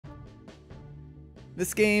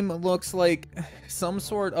This game looks like some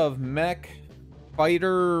sort of mech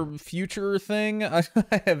fighter future thing. I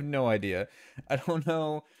have no idea. I don't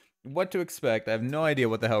know what to expect. I have no idea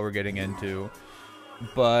what the hell we're getting into.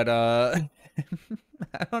 But, I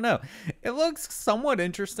don't know. It looks somewhat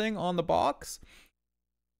interesting on the box.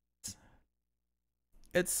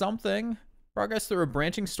 It's something. Progress through a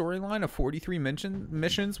branching storyline of 43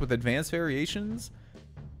 missions with advanced variations.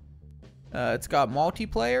 It's got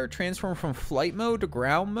multiplayer, transform from flight mode to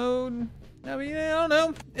ground mode. I mean, I don't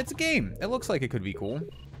know. It's a game. It looks like it could be cool.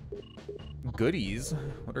 Goodies.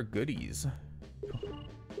 What are goodies?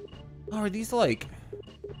 Oh, are these like...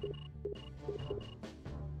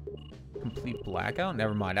 complete blackout?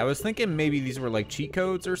 Never mind. I was thinking maybe these were like cheat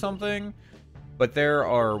codes or something. But there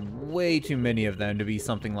are way too many of them to be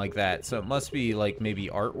something like that. So it must be like maybe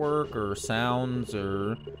artwork or sounds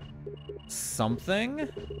or something.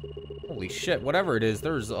 Holy shit, whatever it is,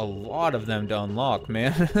 there's a lot of them to unlock,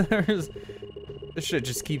 man. This shit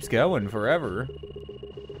just keeps going forever.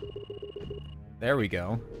 There we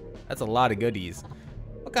go. That's a lot of goodies.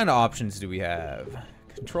 What kind of options do we have?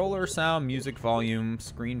 Controller, sound, music, volume,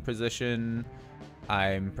 screen position.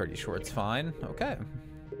 I'm pretty sure it's fine. Okay.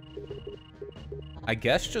 I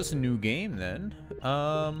guess just a new game then.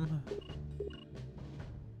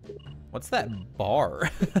 What's that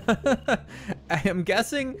bar? I am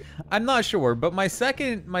guessing, I'm not sure, but my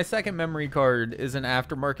second memory card is an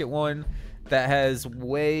aftermarket one that has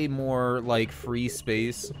way more like free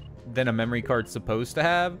space than a memory card's supposed to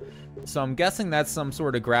have. So I'm guessing that's some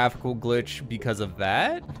sort of graphical glitch because of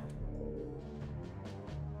that.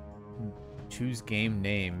 Choose game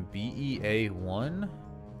name. BEA1?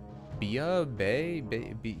 Bia? Bay?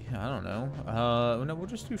 I don't know. No, we'll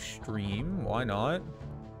just do stream. Why not?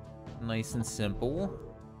 Nice and simple.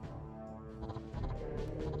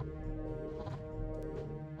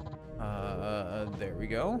 There we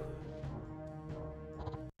go.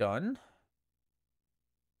 Done.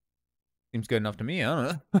 Seems good enough to me.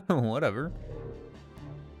 I don't know. Whatever.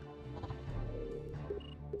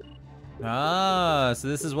 Ah, so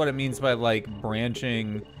this is what it means by like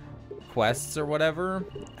branching quests or whatever.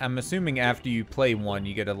 I'm assuming after you play one,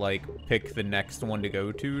 you get to like pick the next one to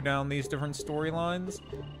go to down these different storylines.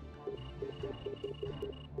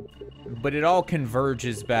 But it all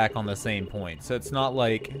converges back on the same point, so it's not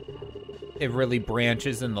like it really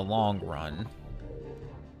branches in the long run.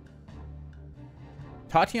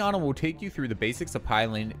 Tatiana will take you through the basics of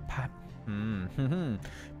piloting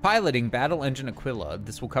Battle Engine Aquila.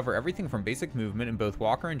 This will cover everything from basic movement in both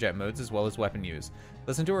walker and jet modes, as well as weapon use.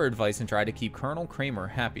 Listen to her advice and try to keep Colonel Kramer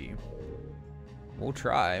happy. We'll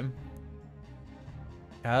try.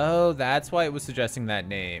 Oh, that's why it was suggesting that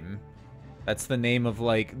name. That's the name of,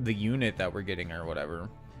 like, the unit that we're getting or whatever.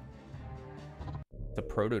 It's a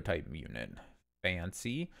prototype unit.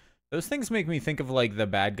 Fancy. Those things make me think of, like, the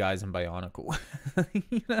bad guys in Bionicle.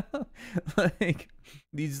 You know? Like,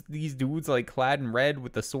 these dudes, like, clad in red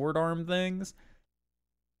with the sword arm things.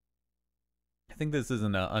 I think this is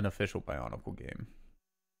an unofficial Bionicle game.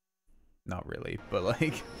 Not really, but,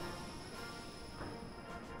 like...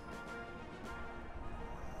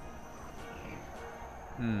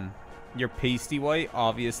 You're pasty white,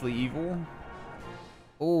 obviously evil.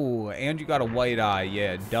 Oh, and you got a white eye.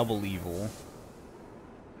 Yeah, double evil.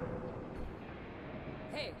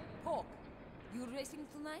 Hey, Hawk, you racing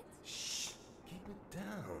tonight? Shh, keep it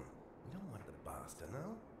down. We don't want the boss to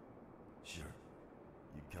know. Sure.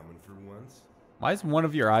 You coming for once? Why is one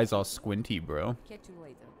of your eyes all squinty, bro? Catch you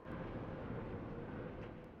later.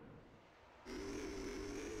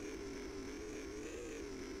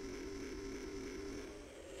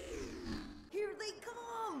 Here they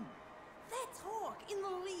come! That's Hawk in the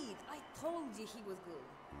lead. I told you he was good.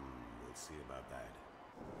 We'll see about that.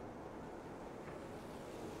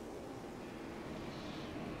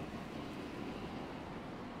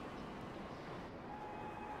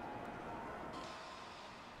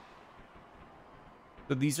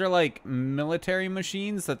 So these are like military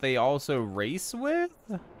machines that they also race with?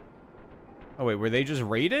 Oh wait, were they just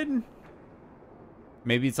raided?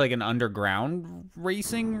 Maybe it's like an underground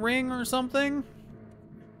racing ring or something?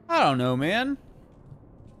 I don't know, man.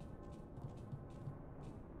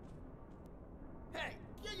 Hey,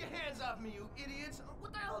 get your hands off me, you idiots!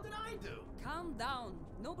 What the hell did I do? Calm down.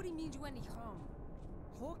 Nobody means you any harm.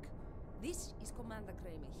 Hawk, this is Commander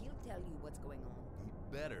Kramer. He'll tell you what's going on. You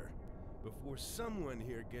better. Before someone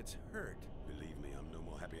here gets hurt. Believe me, I'm no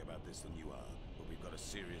more happy about this than you are. But we've got a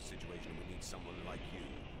serious situation and we need someone like you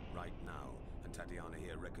right now. And Tatiana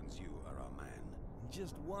here reckons you are our man.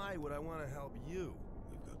 Just why would I want to help you?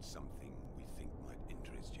 We've got something we think might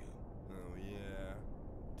interest you. Oh, yeah?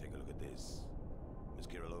 Take a look at this.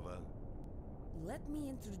 Let me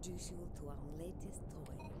introduce you to our latest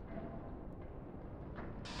toy.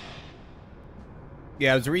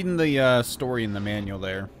 Yeah, I was reading the story in the manual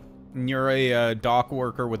there. And you're a dock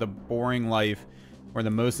worker with a boring life, where the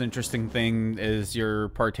most interesting thing is you're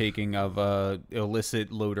partaking of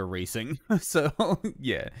illicit loader racing. So,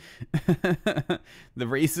 yeah. The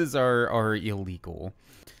races are illegal.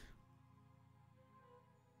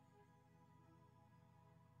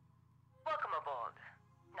 Welcome aboard.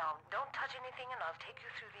 Now, don't touch anything and I'll take you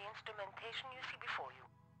through the instrumentation you see before you.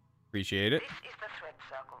 Appreciate it. This is the threat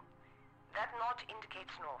circle. That knot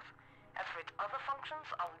indicates north. As for its other functions,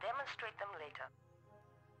 I'll demonstrate them later.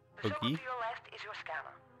 The circle to your left is your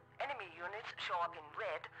scanner. Enemy units show up in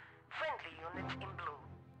red, friendly units in blue.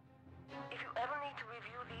 If you ever need to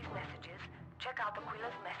review these messages, check out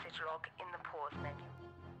Aquila's message log in the pause menu.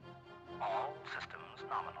 All systems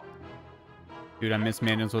nominal. Dude, I miss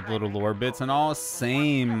manuals with little lore bits and all.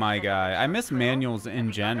 Same, my guy. I miss manuals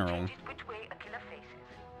in general. Which way Aquila faces.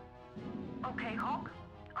 Okay, Hawk.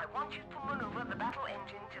 I want you to maneuver the battle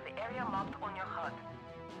engine to the area marked on your HUD.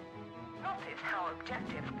 Notice how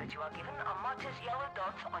objectives that you are given are marked as yellow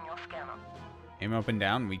dots on your scanner. Aim up and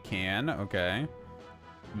down. We can. Okay.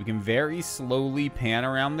 We can very slowly pan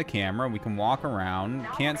around the camera. We can walk around.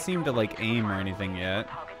 Can't seem to, like, aim or anything yet.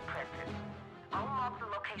 I'll mark the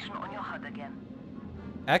location on your HUD again.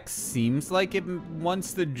 X seems like it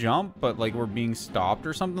wants to jump, but, like, we're being stopped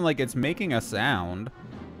or something. Like, it's making a sound.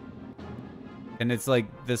 And it's, like,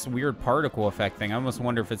 this weird particle effect thing. I almost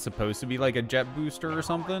wonder if it's supposed to be, like, a jet booster or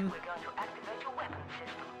something. We're going to activate your weapon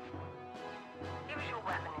system. Here is your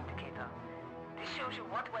weapon indicator. This shows you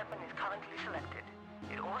what weapon is currently selected.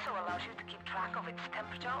 It also allows you to keep track of its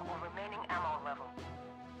temperature or remaining ammo level.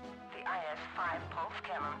 The IS-5 pulse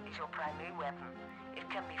cannon is your primary weapon. It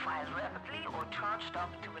can be fired rapidly or charged up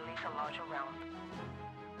to release a larger round.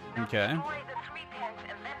 Now Okay. destroy the 3 tanks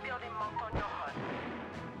and that building marked on your HUD.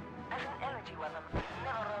 As an energy weapon, it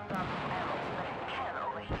never runs out of ammo, but it can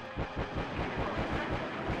overheat.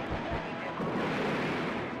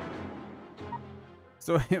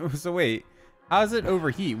 So wait, how does it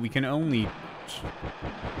overheat? We can only...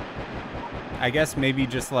 I guess maybe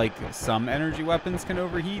just like some energy weapons can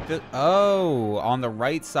overheat. Oh, on the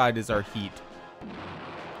right side is our heat.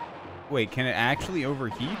 Wait, can it actually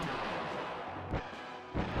overheat?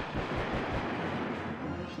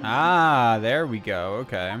 Ah, there we go.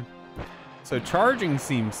 Okay. So charging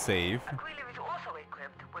seems safe. Aquila is also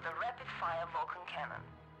equipped with a rapid-fire Vulcan cannon.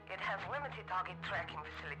 It has limited target tracking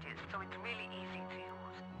facilities, so it's really easy to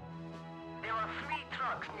use. There are 3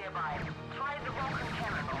 trucks nearby. Try the Vulcan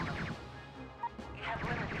cannon on them. You have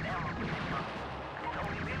limited ammo with this one, but it's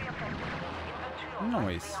only really effective against infantry or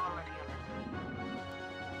Nice. lightly armored units.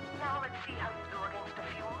 Now let's see how you do against a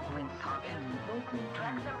few moving targets.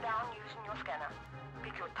 Track them down using your scanner.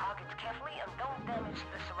 Pick your targets carefully and don't damage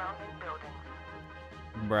the surrounding buildings.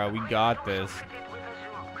 Bro, we got this. Fitted with a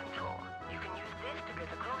zoom control. You can use this to get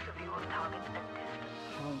a closer view of targets at distance.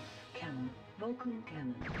 Pulse cannon. Vulcan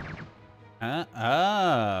cannon.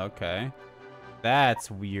 Okay. That's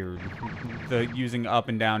weird. The using up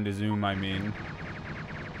and down to zoom, I mean.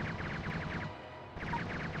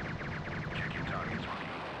 Check your targets, Rocky.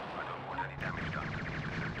 I don't want any damage done to these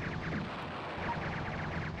facilities.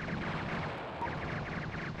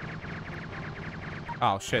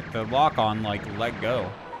 Oh shit, the lock on like let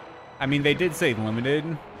go. I mean, they did say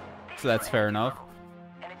limited, so that's fair enough.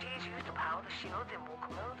 Energy is used to power the shield in walk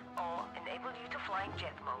mode or enable you to fly in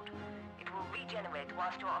jet mode. It will regenerate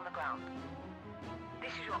whilst you're on the ground. This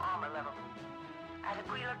is your armor level. As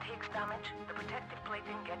Aquila takes damage, the protective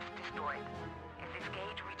plating gets destroyed. If this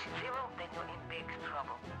gauge reaches 0, then you're in big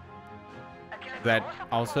trouble. Aquila That can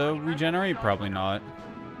also perform regenerate? rapid Probably not.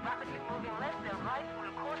 Rapidly moving left and right will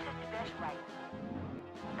cause it to dash right.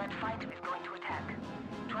 That fighter is going to attack.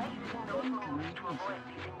 Try using those moves to avoid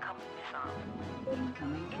these incoming missiles.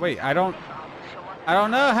 Incoming. Wait, I don't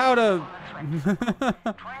know how to...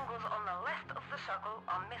 Triangles on the left of the circle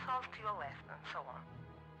are missiles to your left, and so on.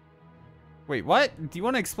 Wait, what? Do you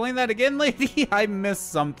want to explain that again, lady? I missed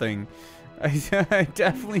something. I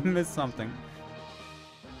definitely missed something.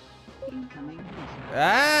 Incoming missile.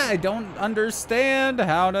 Ah, I don't understand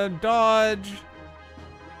how to dodge.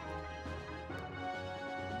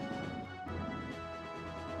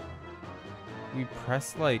 We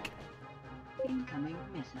press like... Incoming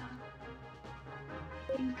missile.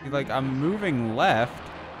 Like, I'm moving left.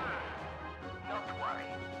 Not to worry.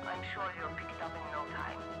 I'm sure you'll pick it up in no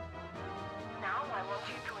time. Now I want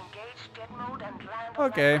you to engage jet mode and land on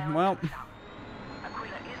Okay, that island well. to the south.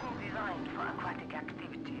 Aquila isn't designed for aquatic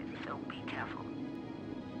activities, so be careful.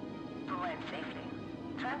 To land safely,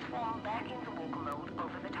 Transform back into walker mode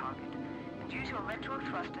over the target, and use your retro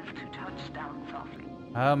thrusters to touch down softly.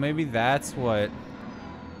 Oh, maybe that's what...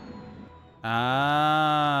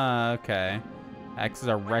 Ah, okay. X is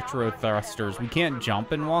our retro thrusters. We can't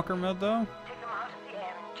jump in walker mode, though? Take them out of the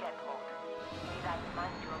air in jet mode. These I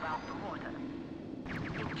remind you about the water.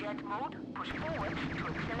 In jet mode, push forward to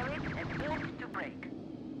accelerate and build to brake.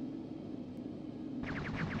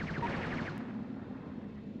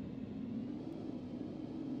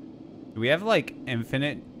 Do we have, like,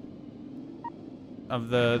 infinite of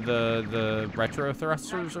the retro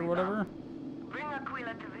thrusters or whatever? Bring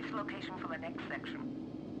Aquila to this location for the next section.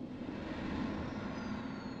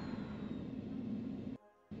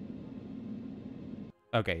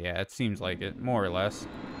 Okay, yeah, it seems like it, more or less.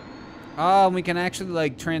 Oh, we can actually,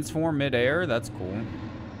 like, transform mid-air? That's cool.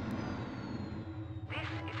 This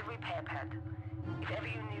is a repair pad. If ever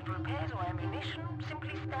you need repairs or ammunition,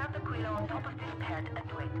 simply stand Aquila on top of this pad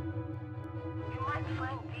and wait. You might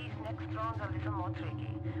find these next rounds a little more tricky.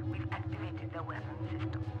 We've activated the weapon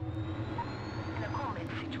system. In a combat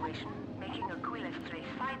situation, making Aquila stray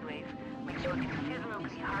sideways makes you a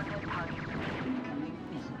considerably harder target to kill. Incoming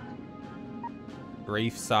missile.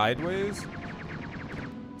 Strafe sideways?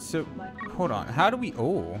 So, hold on. How do we...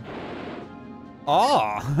 Oh.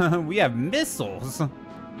 Oh! We have missiles!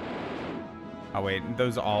 Oh, wait.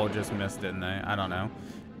 Those all just missed, didn't they? I don't know.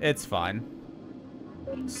 It's fine.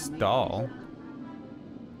 Stall.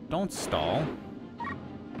 Don't stall.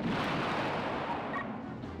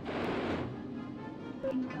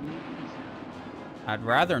 Incoming missile. I'd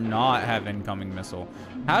rather not have incoming missile.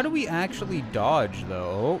 How do we actually dodge,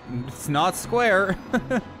 though? Oh, it's not square.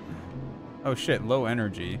 Oh, shit. Low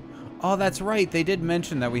energy. Oh, that's right. They did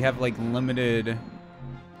mention that we have, like, limited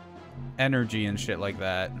energy and shit like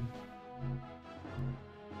that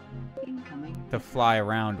Incoming. to fly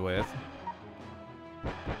around with.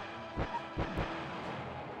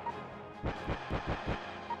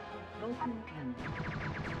 Vulcan cannon.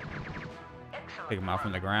 Excellent. Take them out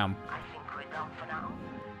from the ground. I think we're done for now.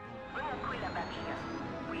 Bring Aquila back here.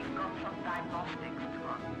 We've got some diagnostics to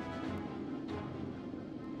run.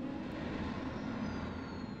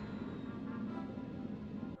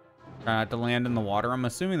 Try not to land in the water. I'm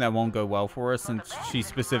assuming that won't go well for us since she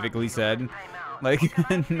specifically said, Time out. like,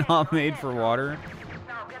 not made for water.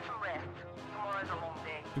 Now get some rest. Tomorrow's a long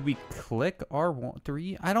day. Did we click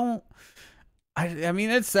R3? I mean,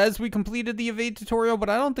 it says we completed the evade tutorial, but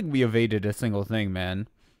I don't think we evaded a single thing, man.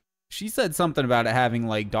 She said something about it having,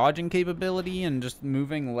 like, dodging capability and just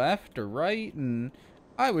moving left or right, and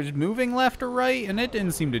I was moving left or right, and it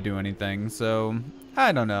didn't seem to do anything, so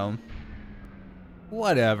I don't know.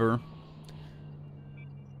 Whatever.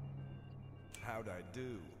 How'd I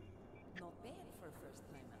do? Not bad for a first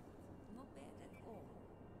timer. Not bad at all.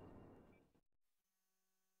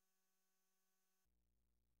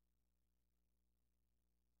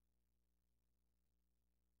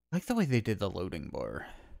 I like the way they did the loading bar.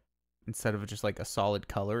 Instead of just like a solid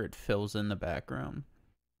color, it fills in the background.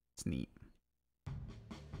 It's neat.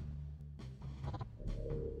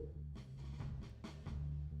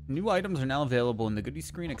 New items are now available in the goodie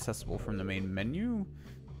screen, accessible from the main menu.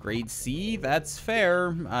 Grade C, that's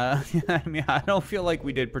fair. I mean, I don't feel like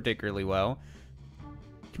we did particularly well.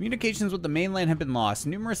 Communications with the mainland have been lost.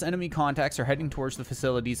 Numerous enemy contacts are heading towards the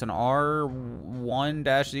facilities on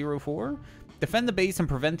R1-04. Defend the base and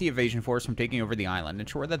prevent the invasion force from taking over the island.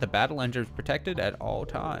 Ensure that the battle engine is protected at all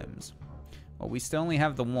times. Well, we still only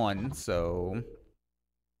have the one, so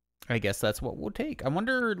I guess that's what we'll take. I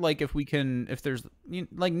wonder, like, if we can, if there's, you know,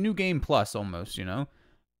 like, new game plus almost, you know?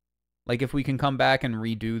 Like, if we can come back and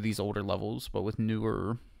redo these older levels, but with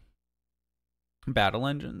newer battle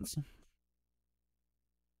engines.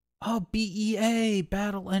 Oh, BEA,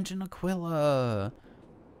 Battle Engine Aquila.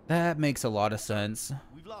 That makes a lot of sense.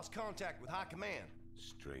 We've lost contact with High Command.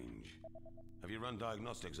 Strange. Have you run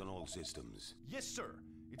diagnostics on all systems? Yes, sir.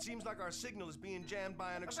 It seems like our signal is being jammed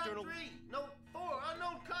by an external... About 3, no, 4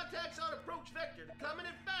 unknown contacts on approach vector. They're coming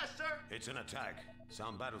in fast, sir. It's an attack.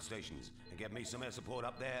 Sound battle stations and get me some air support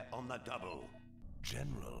up there on the double.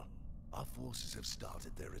 General, our forces have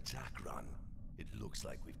started their attack run. It looks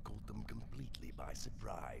like we've caught them completely by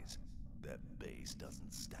surprise. Their base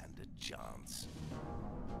doesn't stand a chance.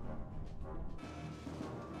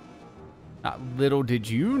 Little did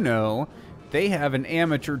you know, they have an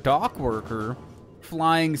amateur dock worker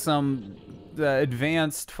flying some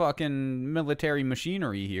advanced fucking military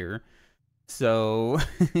machinery here. So,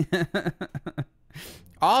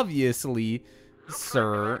 obviously,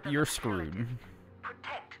 sir, you're screwed.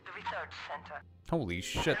 Protect the research center. Holy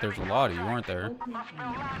shit, there's a lot of you, aren't there?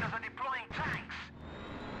 Hostile liners are deploying tanks.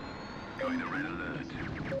 Going to red alert.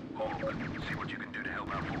 Hawk, see what you can do to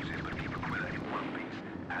help our forces, but keep Aquila in one piece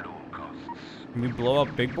at all costs. Can we blow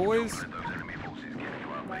up big boys? Let those enemy forces get into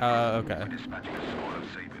our range. Okay. We're dispatching a squad of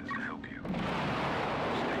sabers to help you.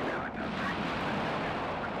 Stay behind our tanks.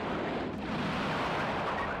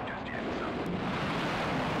 Just yet, son.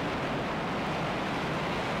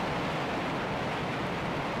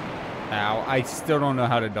 Ow, I still don't know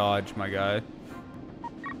how to dodge, my guy.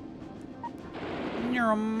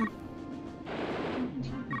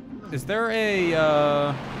 Is there a,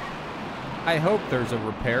 I hope there's a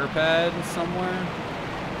repair pad somewhere.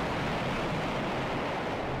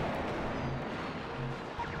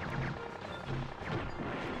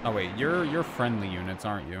 Oh wait, you're friendly units,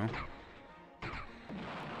 aren't you? We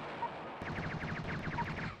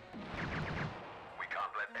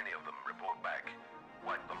can't let any of them report back.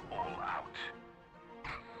 Wipe them all out.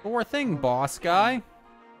 Sure thing, boss guy.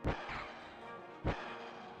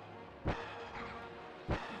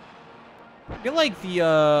 I feel like the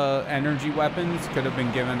energy weapons could have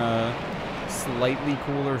been given a slightly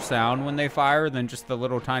cooler sound when they fire than just the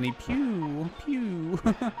little tiny pew, pew.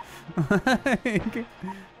 Like,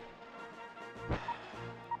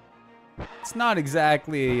 it's not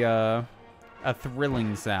exactly a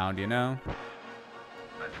thrilling sound, you know?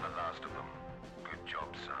 That's the last of them. Good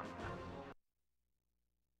job, son.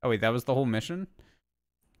 Oh wait, that was the whole mission?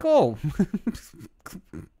 Cool.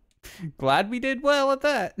 Glad we did well at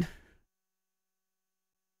that.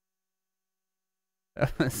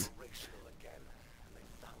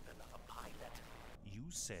 You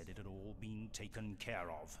said it had all been taken care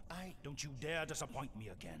of. Don't you dare disappoint me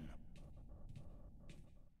again.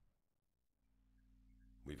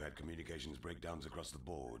 We've had communications breakdowns across the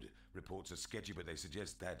board. Reports are sketchy, but they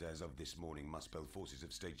suggest that, as of this morning, Muspel forces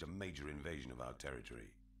have staged a major invasion of our territory.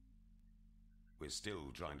 We're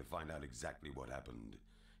still trying to find out exactly what happened.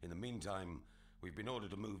 In the meantime, we've been ordered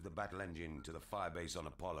to move the battle engine to the firebase on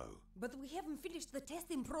Apollo. But we haven't finished the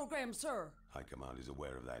testing program, sir. High Command is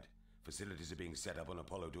aware of that. Facilities are being set up on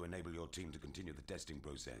Apollo to enable your team to continue the testing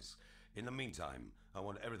process. In the meantime, I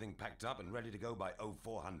want everything packed up and ready to go by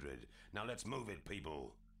 0400. Now let's move it,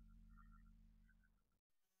 people.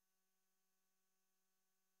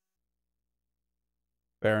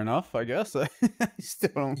 Fair enough, I guess. I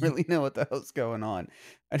still don't really know what the hell's going on.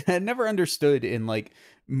 I never understood in, like,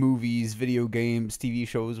 movies, video games, TV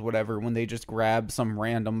shows, whatever, when they just grab some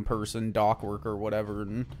random person, dock worker, whatever,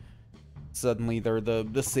 and suddenly they're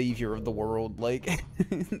the savior of the world. Like,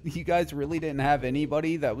 you guys really didn't have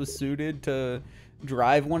anybody that was suited to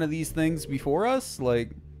drive one of these things before us?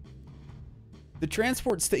 Like, the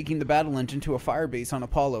transports taking the battle engine to a firebase on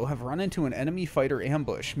Apollo have run into an enemy fighter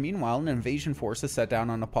ambush. Meanwhile, an invasion force is set down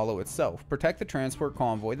on Apollo itself. Protect the transport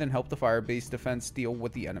convoy, then help the firebase defense deal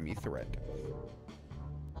with the enemy threat.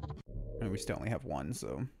 And we still only have one,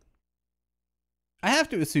 so... I have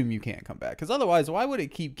to assume you can't come back, because otherwise, why would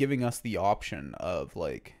it keep giving us the option of,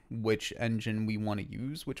 like, which engine we want to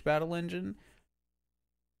use, which battle engine?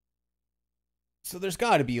 So there's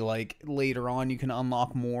got to be, like, later on you can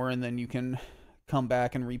unlock more, and then you can come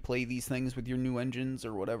back and replay these things with your new engines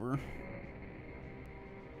or whatever.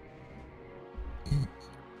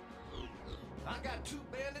 I got 2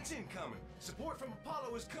 bandits incoming. Support from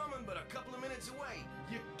Apollo is coming, but a couple of minutes away.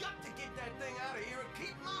 You got to get that thing out of here and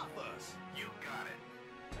keep them off us. You got it.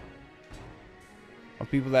 Well,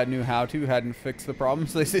 people that knew how to hadn't fixed the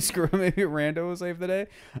problems. They say, screw it, maybe Rando will save the day.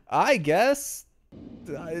 I guess.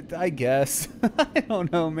 I guess. I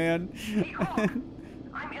don't know, man. Hey, Hawk,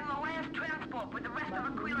 I'm in the last transport with the rest of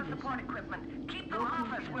Aquila's support equipment. Keep them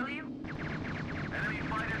off us, will you? Enemy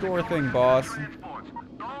fighters Sure thing, boss. transports.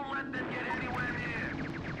 Don't let them get anywhere near.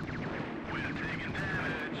 We're taking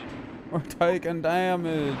damage. We're taking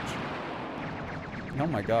damage. Oh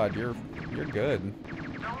my god, you're good.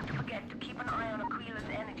 Don't forget to keep an eye on Aquila's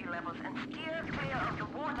energy levels and steer clear of the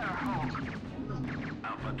water, Hawk.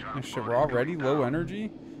 Alpha Shit, we're already low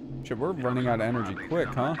energy? Shit, we're running out of energy quick,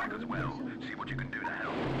 huh? as well. See what you can do to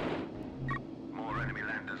help. More enemy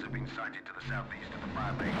landers have been sighted to the southeast of the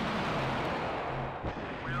firebase.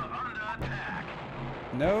 We're under attack.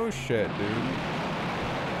 No shit, dude.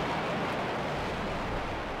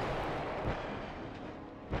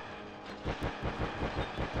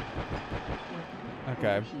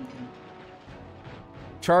 Okay.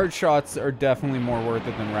 Charge shots are definitely more worth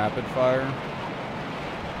it than rapid fire.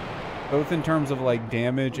 Both in terms of, like,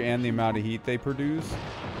 damage and the amount of heat they produce.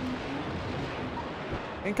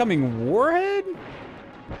 Incoming warhead?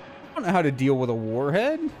 I don't know how to deal with a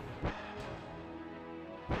warhead.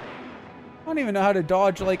 I don't even know how to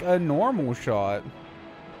dodge, like, a normal shot.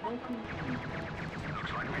 Looks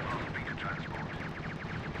like we've lost beta transport.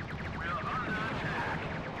 We're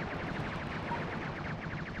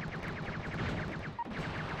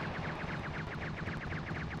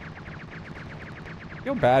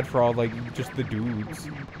feel bad for all, like, just the dudes.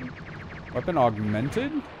 Weapon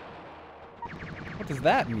augmented? What does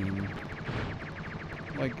that mean?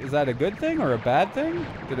 Like, is that a good thing or a bad thing?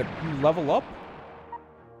 Did it level up?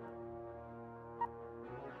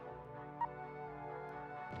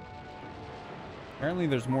 Apparently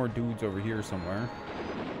there's more dudes over here somewhere.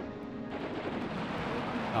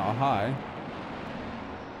 Oh, hi.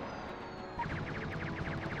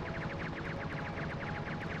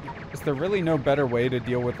 Is there really no better way to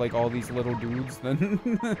deal with, like, all these little dudes than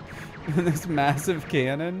this massive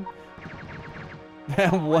cannon?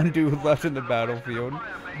 That one dude left in the battlefield.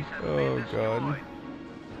 Oh, God.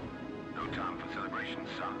 No time for celebration,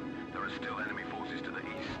 son. There are still enemy forces to the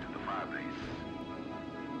east of the firebase.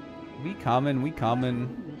 We coming, we coming.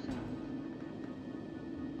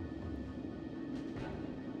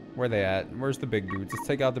 Where they at? Where's the big dudes? Let's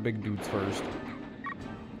take out the big dudes first.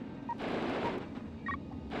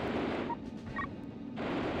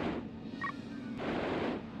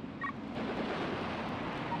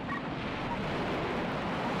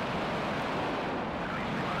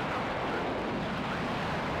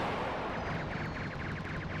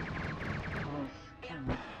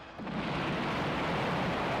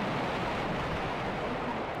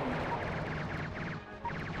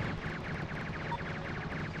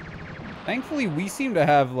 Thankfully, we seem to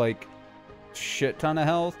have, like, shit ton of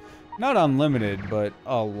health. Not unlimited, but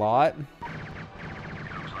a lot. Looks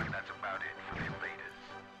like that's about it for the invaders.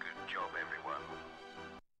 Good job, everyone.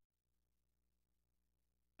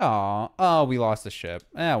 Aw, oh, we lost the ship.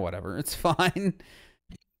 Whatever, it's fine.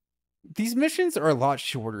 These missions are a lot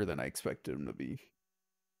shorter than I expected them to be.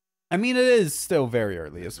 I mean, it is still very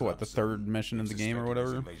early. It's what, the third mission of the game or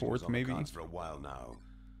whatever? Fourth, maybe? For a while now.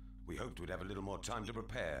 We hoped we'd have a little more time to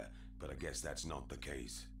prepare, but I guess that's not the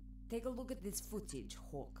case. Take a look at this footage,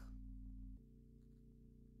 Hawk.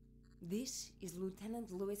 This is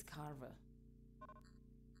Lieutenant Lewis Carver.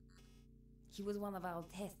 He was one of our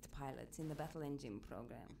test pilots in the battle engine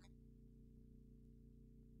program.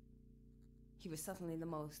 He was certainly the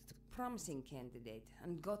most promising candidate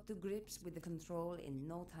and got to grips with the control in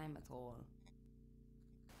no time at all.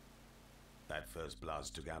 That first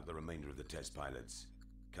blast took out the remainder of the test pilots.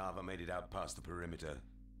 Carver made it out past the perimeter.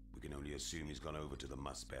 We can only assume he's gone over to the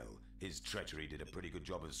Muspel. His treachery did a pretty good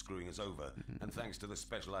job of screwing us over, and thanks to the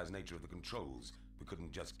specialized nature of the controls, we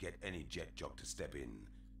couldn't just get any jet jock to step in.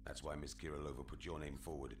 That's why Miss Kirilova put your name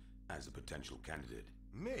forward as a potential candidate.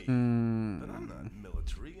 Me? But I'm not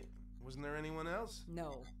military. Wasn't there anyone else?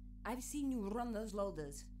 No. I've seen you run those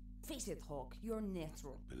loaders. Face it, Hawk, you're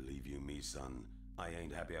natural. Believe you me, son, I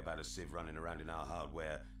ain't happy about a sieve running around in our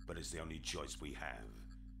hardware, but it's the only choice we have.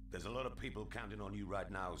 There's a lot of people counting on you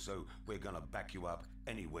right now, so we're gonna back you up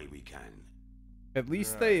any way we can. At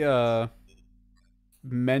least they,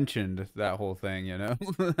 mentioned that whole thing, you know?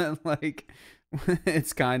 Like,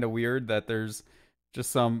 it's kind of weird that there's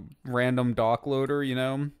just some random dock loader, you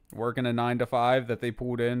know, working a 9 to 5 that they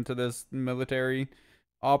pulled into this military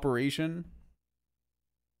operation.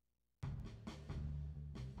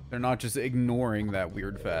 They're not just ignoring that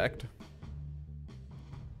weird fact.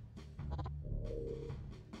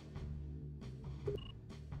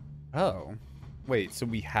 Oh. Wait, so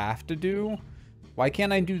we have to do? Why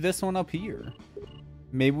can't I do this one up here?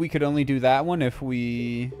 Maybe we could only do that one if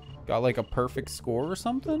we got like a perfect score or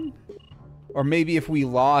something? Or maybe if we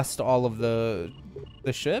lost all of the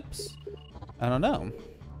ships? I don't know.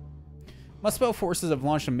 Muspel forces have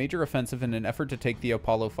launched a major offensive in an effort to take the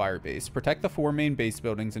Apollo firebase. Protect the 4 main base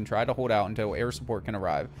buildings and try to hold out until air support can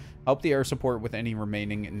arrive. Help the air support with any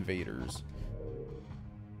remaining invaders.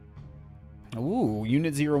 Ooh,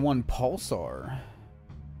 Unit 01 Pulsar.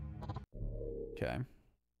 Okay.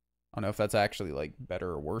 I don't know if that's actually, like, better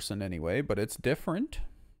or worse in any way, but it's different.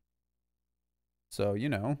 So, you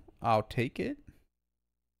know, I'll take it.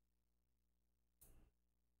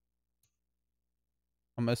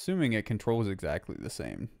 I'm assuming it controls exactly the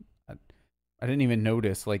same. I didn't even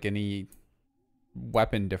notice, like, any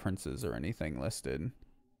weapon differences or anything listed.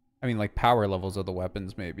 I mean, like, power levels of the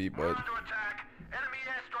weapons, maybe, but... We're under attack. Enemy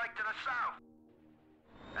airstrike to the south.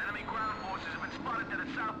 Enemy ground forces have been spotted to the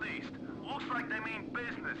southeast. Looks like they mean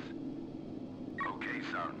business. Okay,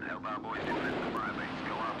 son. Help our boys defend the firebase.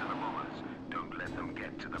 Go after the bombers. Don't let them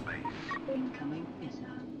get to the base. Incoming missile.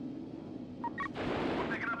 We're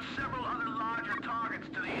picking up several other larger targets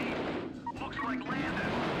to the east. Looks like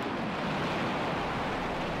landers.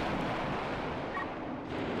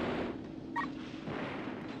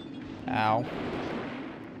 Ow.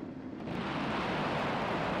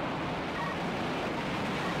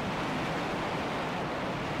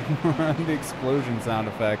 The explosion sound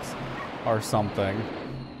effects are something.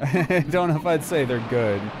 I don't know if I'd say they're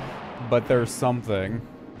good, but they're something.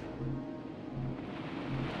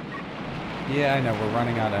 Yeah, I know, we're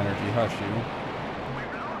running out of energy. Hush you.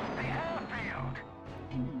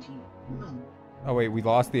 Oh wait, we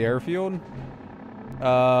lost the airfield?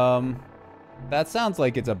 That sounds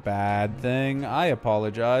like it's a bad thing. I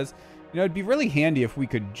apologize. You know, it'd be really handy if we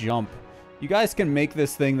could jump. You guys can make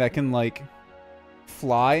this thing that can, like,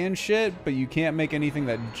 fly and shit, but you can't make anything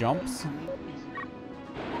that jumps.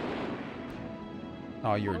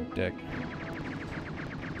 Oh, you're a dick.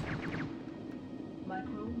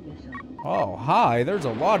 Oh, hi. There's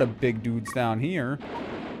a lot of big dudes down here.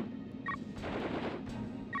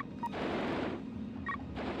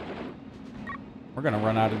 We're gonna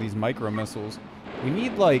run out of these micro missiles. We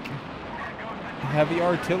need, like, heavy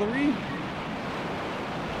artillery?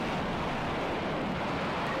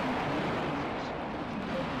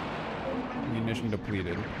 Ammunition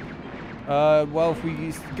depleted. Well, if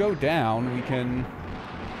we go down, we can...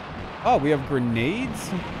 Oh, we have grenades?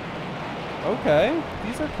 Okay,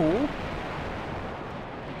 these are cool.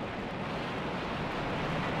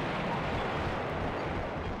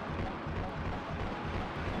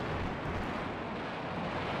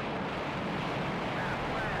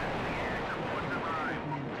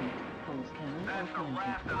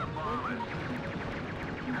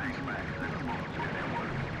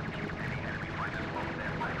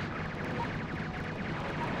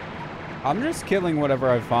 I'm just killing whatever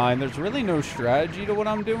I find. There's really no strategy to what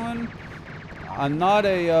I'm doing. I'm not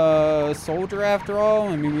a soldier after all.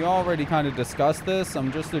 I mean, we already kind of discussed this.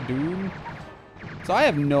 I'm just a dude. So I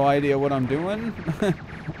have no idea what I'm doing.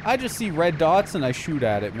 I just see red dots and I shoot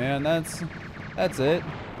at it, man. That's it.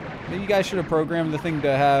 Maybe you guys should have programmed the thing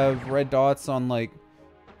to have red dots on, like,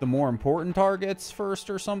 the more important targets first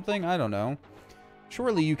or something. I don't know.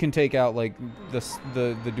 Surely you can take out, like,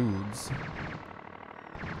 the dudes.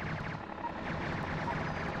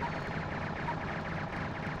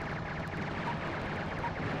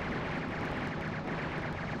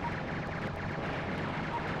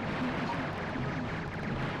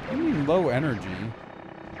 Low energy.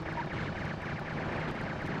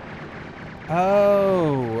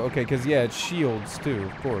 Oh, okay, because, yeah, it shields, too,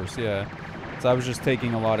 of course, yeah. So I was just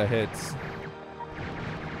taking a lot of hits.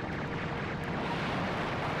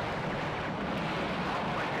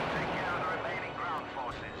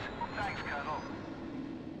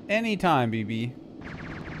 Anytime, BB.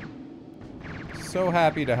 So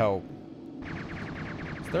happy to help.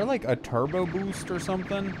 Is there, like, a turbo boost or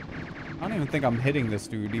something? I don't even think I'm hitting this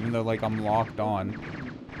dude, even though, like, I'm locked on.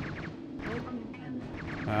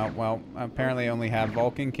 Well, apparently I only have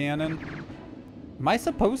Vulcan cannon. Am I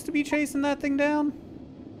supposed to be chasing that thing down?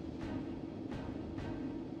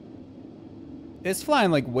 It's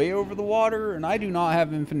flying, like, way over the water, and I do not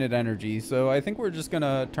have infinite energy, so I think we're just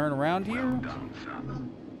gonna turn around here. Well done,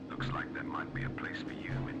 son. Looks like there might be a place for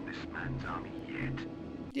you in this man's army yet.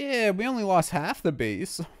 Yeah, we only lost half the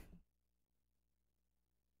base.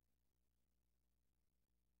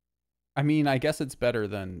 I mean, I guess it's better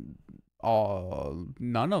than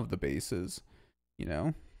none of the bases, you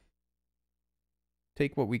know?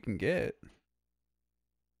 Take what we can get.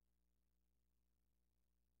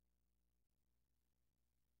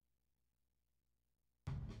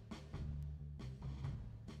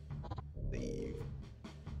 Leave.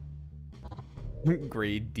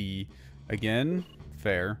 Grade D. Again,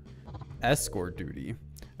 fair. Escort duty.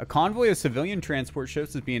 A convoy of civilian transport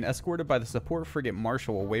ships is being escorted by the support frigate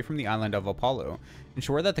Marshall away from the island of Apollo.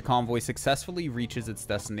 Ensure that the convoy successfully reaches its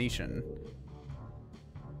destination.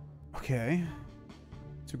 Okay.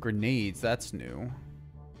 So grenades, that's new.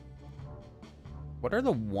 What are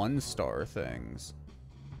the 1-star things?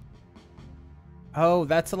 Oh,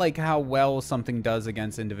 that's like how well something does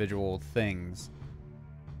against individual things.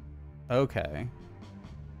 Okay.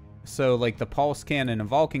 So, like, the pulse cannon and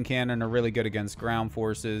Vulcan cannon are really good against ground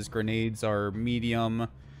forces. Grenades are medium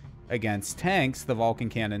against tanks. The Vulcan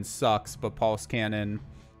cannon sucks, but pulse cannon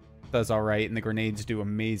does alright, and the grenades do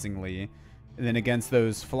amazingly. And then against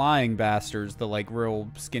those flying bastards, the, like,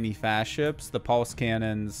 real skinny fast ships, the pulse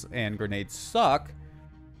cannons and grenades suck,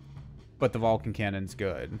 but the Vulcan cannon's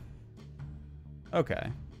good.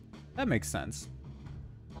 Okay. That makes sense.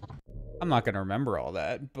 I'm not going to remember all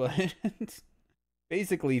that, but...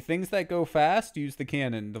 Basically, things that go fast, use the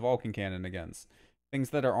cannon, the Vulcan cannon against.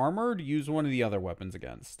 Things that are armored, use one of the other weapons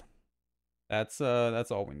against. That's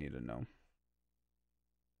all we need to know.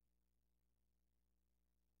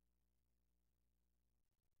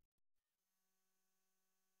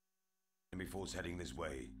 Enemy force heading this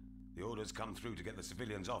way. The orders come through to get the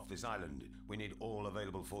civilians off this island. We need all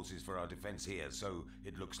available forces for our defense here, so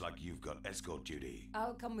it looks like you've got escort duty.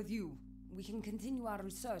 I'll come with you. We can continue our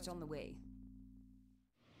research on the way.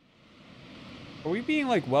 Are we being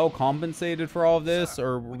like well compensated for all of this,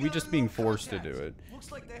 or were we just being forced to do it?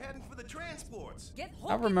 Looks like they're heading for the transports. I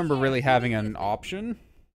don't remember really having an option.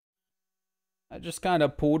 I just kind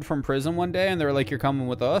of pulled from prison one day and they were like, "You're coming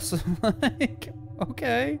with us." Like,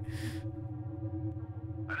 okay.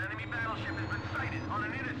 An enemy battleship has been sighted on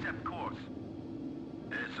an intercept course.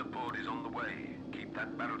 Air support is on the way. Keep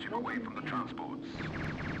that battleship away from the transports.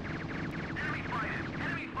 Enemy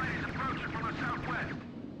fighters approaching from the southwest.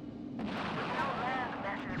 With no land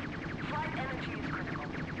messes, flight energy is critical.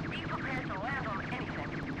 Be prepared to land on anything.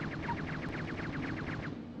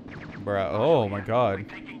 Bruh, oh my god.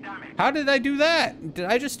 How did I do that? Did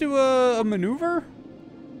I just do a maneuver?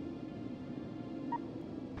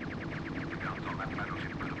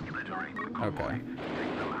 Okay.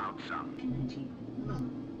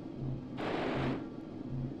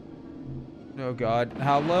 Oh god,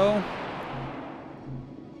 how low?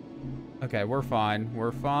 Okay, we're fine.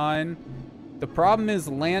 We're fine. The problem is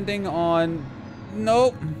landing on...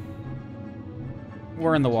 Nope.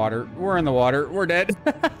 We're in the water. We're in the water. We're dead.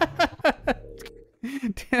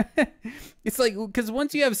 It's like, because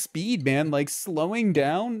once you have speed, man, like slowing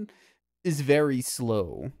down is very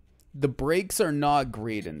slow. The brakes are not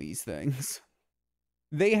great in these things.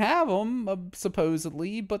 They have them,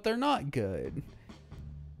 supposedly, but they're not good.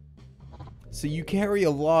 So you carry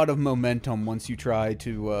a lot of momentum once you try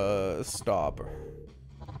to stop.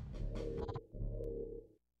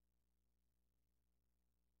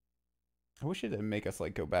 I wish it didn't make us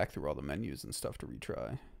like go back through all the menus and stuff to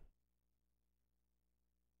retry. I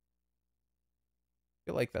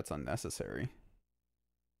feel like that's unnecessary.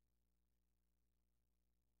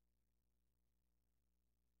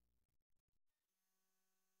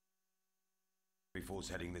 Force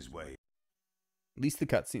heading this way. At least the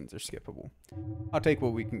cutscenes are skippable. I'll take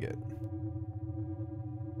what we can get. An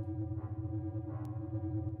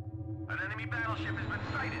enemy battleship has been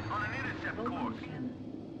sighted on an intercept course.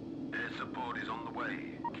 Air support is on the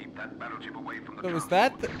way. Keep that battleship away from the So is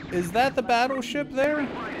that the battleship there?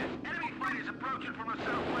 Enemy fighters approaching from the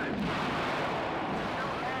southwest.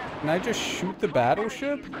 Can I just shoot the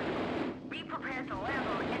battleship? Be prepared to land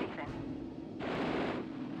on anything.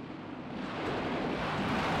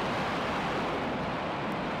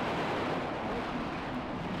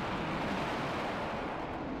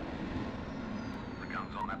 The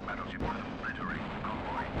guns on that battleship will obliterate the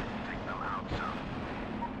convoy. Take them out, son.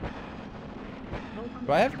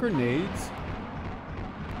 Do I have grenades?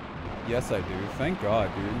 Yes, I do. Thank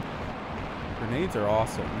God, dude. Grenades are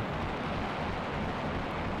awesome.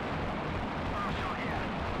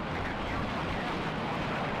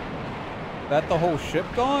 That the whole ship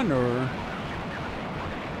gone, or?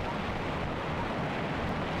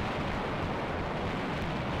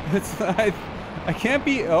 It's I can't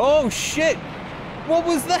be. Oh shit! What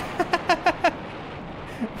was that?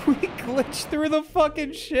 We glitched through the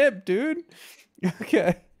fucking ship, dude.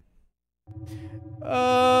 Okay.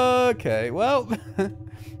 Okay. Well,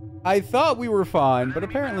 I thought we were fine, but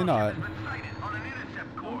apparently not. Air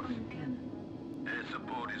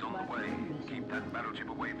support is on the way. Keep that battleship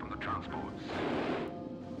away from the transports.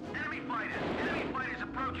 Enemy fighters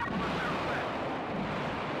approaching from the southwest.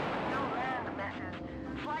 No land messes.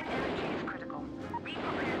 Flight energy is critical. Be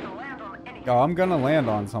prepared to land on anything. Oh, I'm gonna land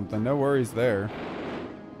on something. No worries there.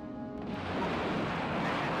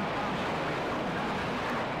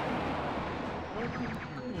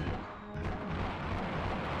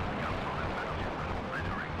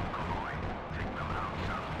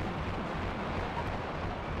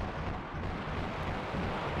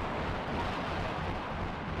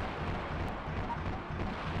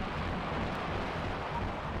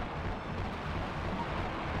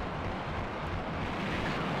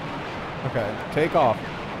 Okay, take off.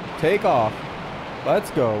 Take off.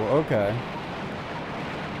 Let's go. Okay.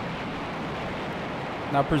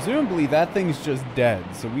 Now, presumably, that thing's just dead,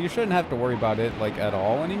 so we shouldn't have to worry about it, like, at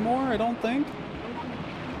all anymore, I don't think.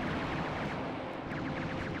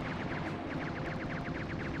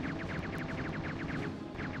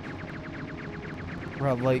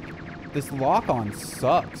 Bro, like, this lock-on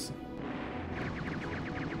sucks.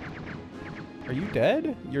 Are you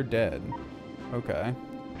dead? You're dead. Okay.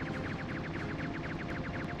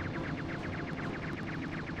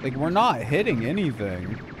 Like, we're not hitting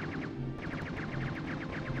anything.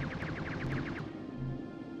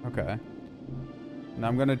 Okay. And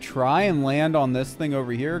I'm gonna try and land on this thing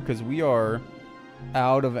over here because we are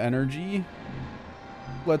out of energy.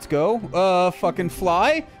 Let's go. Fucking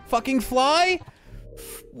fly. Fucking fly.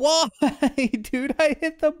 Why? Dude, I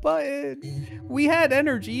hit the button. We had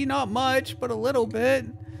energy, not much, but a little bit.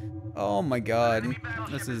 Oh my god.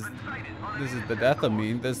 This is the death of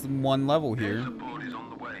me. This one level here. Support is on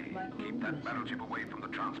the way. Keep that battleship away from the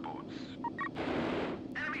transports.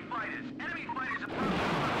 Enemy fighters! Enemy fighters approaching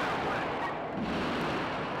from the southwest!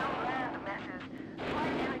 No land messes.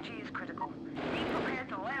 Flight energy is critical. Be prepared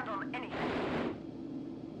to land on anything.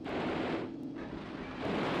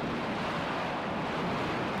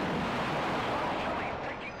 Charlie's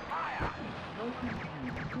taking fire!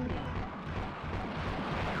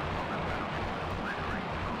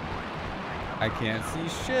 I can't see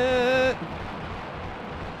shit.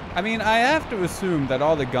 I mean, I have to assume that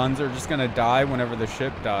all the guns are just gonna die whenever the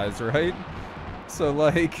ship dies, right? So,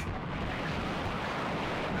 like...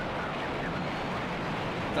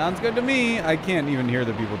 Sounds good to me. I can't even hear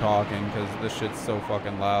the people talking because this shit's so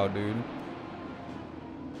fucking loud, dude.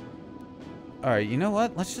 Alright, you know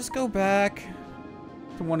what? Let's just go back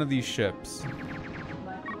to one of these ships.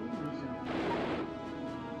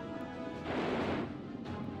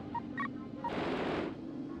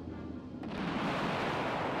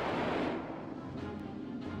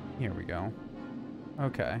 Here we go.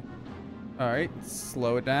 Okay. Alright,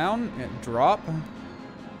 slow it down and drop.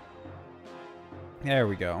 There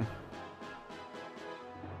we go.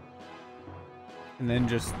 And then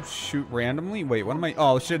just shoot randomly? Wait, what am I?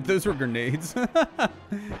 Oh shit, those were grenades.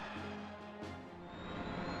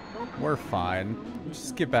 We're fine.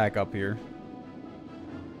 Just get back up here.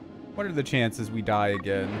 What are the chances we die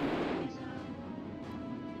again?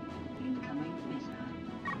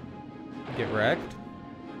 Get wrecked?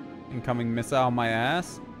 Incoming missile on my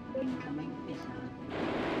ass?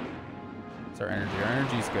 It's our energy. Our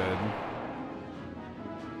energy's good.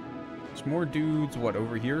 There's more dudes, what,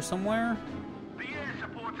 over here somewhere? The air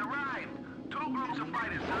support's arrived! 2 groups of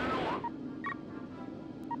fighters to the north!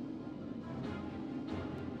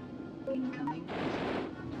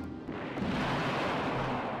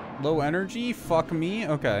 Low energy? Fuck me?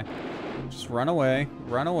 Okay. Just run away.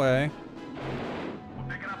 Run away. We're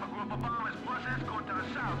picking up a group of bombers plus escort to the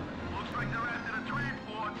south. Looks like they're after the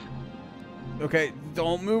transports. Okay,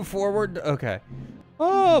 don't move forward. Okay.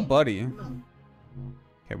 Oh, buddy.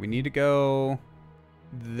 Okay, we need to go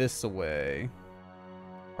this way.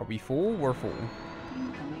 Are we full? We're full.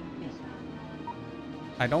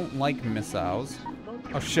 I don't like missiles.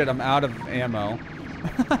 Oh shit, I'm out of ammo.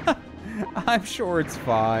 I'm sure it's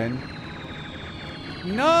fine.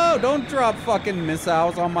 No, don't drop fucking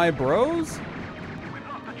missiles on my bros.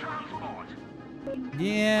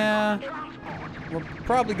 Yeah. We're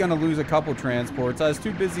probably gonna lose a couple transports. I was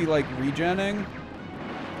too busy like regenning.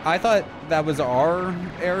 I thought that was our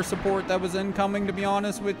air support that was incoming, to be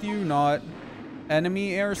honest with you, not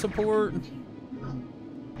enemy air support.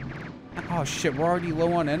 Oh shit, we're already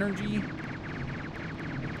low on energy.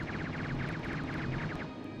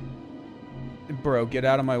 Bro, get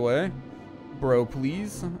out of my way. Bro,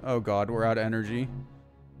 please. Oh god, we're out of energy.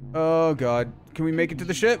 Oh god. Can we make it to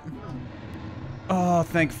the ship? Oh,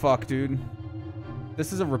 thank fuck, dude.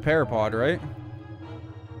 This is a repair pod, right?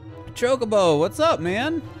 Chocobo, what's up,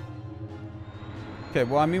 man? Okay,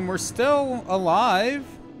 well, I mean, we're still alive.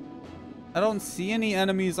 I don't see any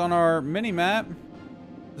enemies on our mini-map.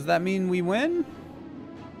 Does that mean we win?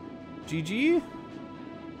 GG?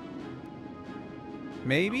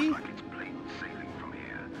 Maybe?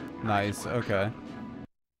 Nice, okay.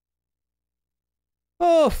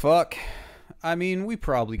 Oh, fuck. I mean, we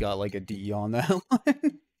probably got like a D on that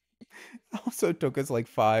one. Also took us like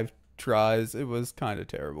 5 tries. It was kind of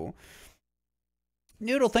terrible.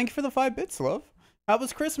 Noodle, thank you for the 5 bits, love. How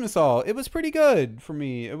was Christmas all? It was pretty good for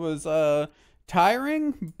me. It was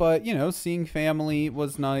tiring, but you know, seeing family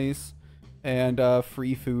was nice, and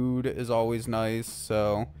free food is always nice,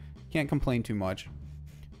 so can't complain too much.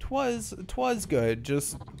 Twas good,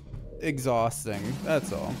 just exhausting,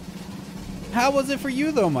 that's all. How was it for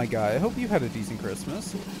you though, my guy? I hope you had a decent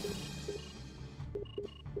Christmas.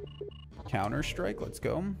 Counter-Strike, let's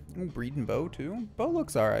go. Ooh, breeding Bo too. Bo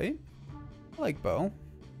looks alright. I like Bo.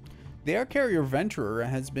 The air carrier Venturer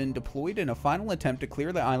has been deployed in a final attempt to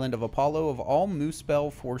clear the island of Apollo of all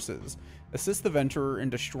Moosebell forces. Assist the Venturer in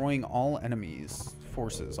destroying all enemy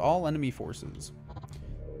forces.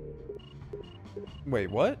 Wait,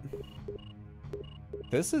 what?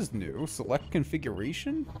 This is new. Select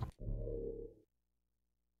configuration?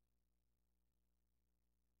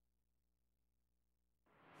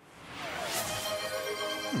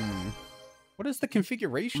 What is the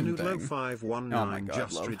configuration thing? 519 oh my God,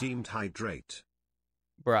 just redeemed hydrate.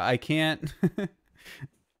 Bruh, I can't...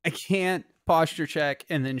 I can't posture check,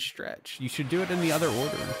 and then stretch. You should do it in the other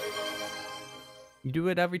order. You do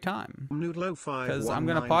it every time. Because I'm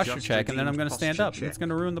going to posture check, and then I'm going to stand up. It's going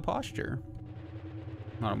to ruin the posture.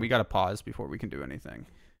 Hold on, we got to pause before we can do anything.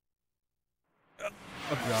 Oh,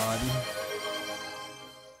 God.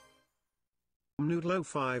 Noodlo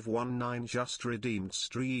 519 just redeemed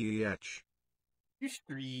Streech. You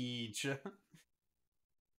Streech.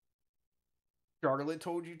 Charlotte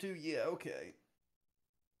told you to? Yeah, okay.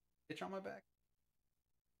 Itch on my back.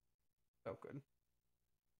 Oh, good.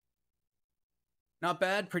 Not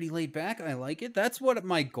bad, pretty laid back. I like it. That's what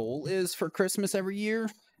my goal is for Christmas every year.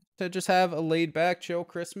 To just have a laid back, chill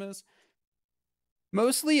Christmas.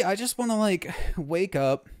 Mostly, I just want to, like, wake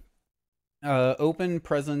up, open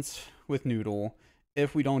presents with Noodle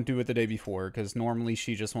if we don't do it the day before, because normally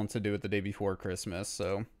she just wants to do it the day before Christmas,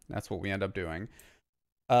 so that's what we end up doing.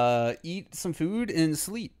 Eat some food and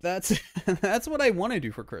sleep. That's that's what I want to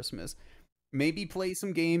do for Christmas. Maybe play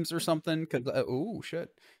some games or something, because, oh,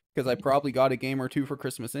 shit. Because I probably got a game or two for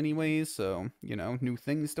Christmas anyways, so, you know, new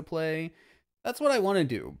things to play. That's what I want to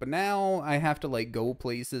do. But now I have to, like, go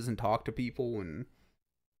places and talk to people and...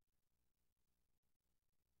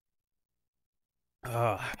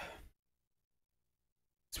 So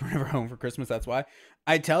we're never home for Christmas, that's why.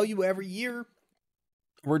 I tell you every year,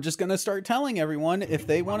 we're just going to start telling everyone if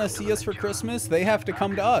they want to see us for Christmas, they have to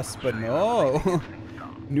come to us. But no,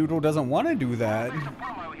 Noodle doesn't want to do that.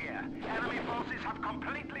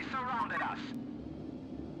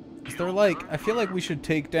 Is there, like, I feel like we should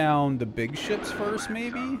take down the big ships first,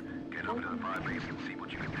 maybe? Get over to the fire base and see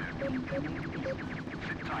what you can do.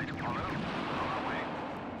 Sit tight, Apollo.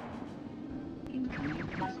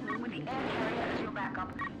 With the air carrier as your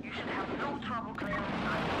backup, you should have no trouble clearing the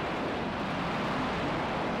night.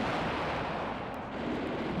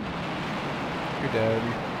 You're dead.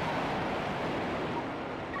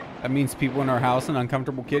 That means people in our house and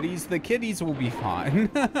uncomfortable kitties. The kitties will be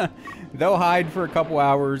fine. They'll hide for a couple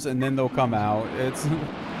hours and then they'll come out. It's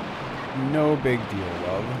no big deal,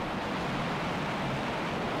 love.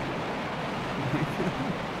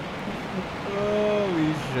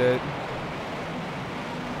 Holy shit.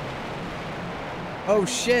 Oh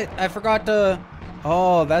shit, I forgot to...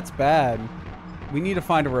 Oh, that's bad. We need to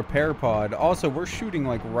find a repair pod. Also, we're shooting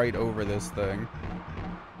like right over this thing.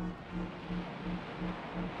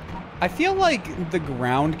 I feel like the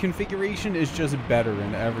ground configuration is just better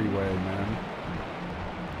in every way, man.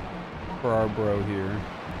 For our bro here.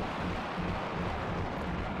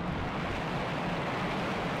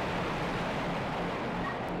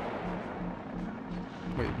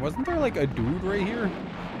 Wait, wasn't there like a dude right here?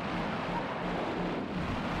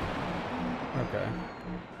 Okay.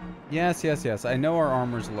 Yes, yes, yes. I know our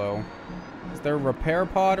armor's low. Is there a repair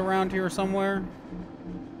pod around here somewhere?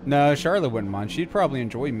 No, Charlotte wouldn't mind. She'd probably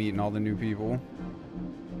enjoy meeting all the new people.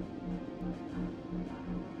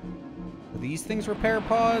 Are these things repair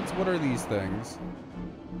pods? What are these things?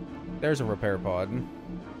 There's a repair pod.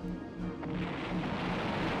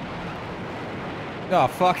 Oh,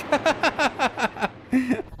 fuck.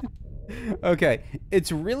 Okay.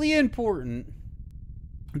 It's really important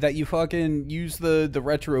that you fucking use the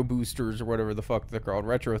retro boosters or whatever the fuck they're called.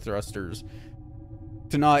 Retro thrusters.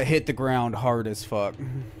 To not hit the ground hard as fuck.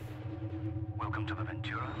 Welcome to the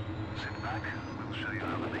Ventura. Sit back. We'll show you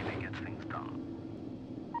how the Navy gets things done.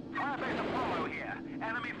 Firebase Apollo here.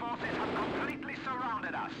 Enemy forces have completely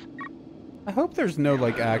surrounded us. I hope there's no,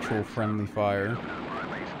 like, actual friendly fire.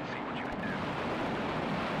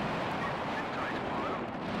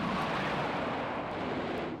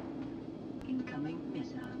 Incoming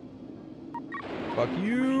missile. Fuck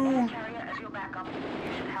you. Carrier as your backup, you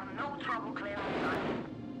should have no trouble clearing the night.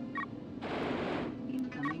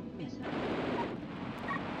 Incoming missile.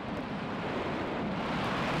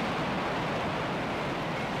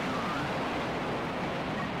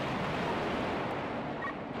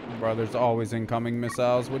 Bro, there's always incoming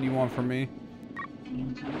missiles. What do you want from me?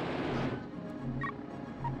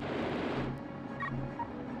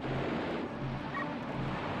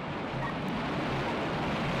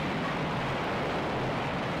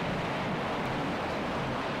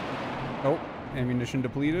 Oh, ammunition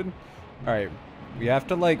depleted. Alright, we have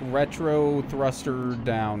to, like, retro thruster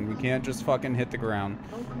down. We can't just fucking hit the ground.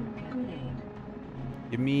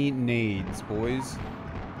 Give me nades, boys.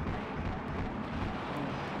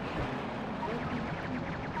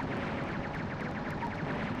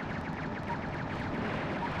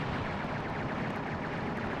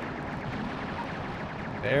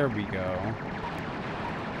 There we go.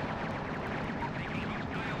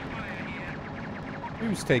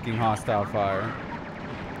 Who's taking hostile fire?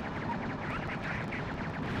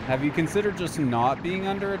 Have you considered just not being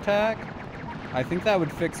under attack? I think that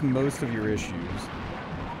would fix most of your issues.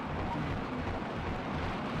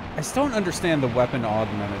 I still don't understand the weapon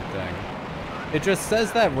augmented thing. It just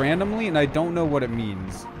says that randomly, and I don't know what it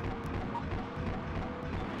means.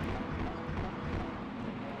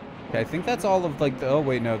 Okay, I think that's all of, like, the... Oh,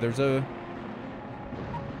 wait, no, there's a...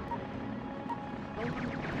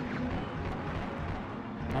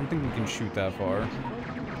 I don't think we can shoot that far.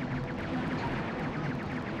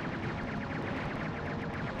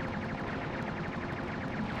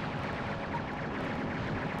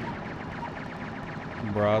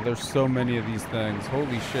 Bruh, there's so many of these things.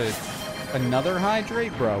 Holy shit. Another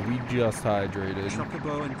hydrate? Bruh, we just hydrated.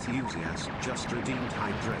 Chocobo enthusiast just redeemed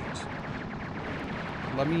hydrate.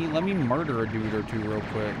 Let me murder a dude or two real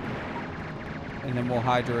quick. And then we'll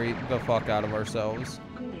hydrate the fuck out of ourselves.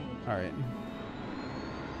 Alright.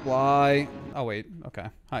 Fly. Oh, wait. Okay.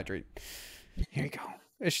 Hydrate. Here you go.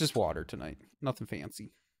 It's just water tonight. Nothing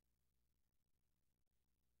fancy.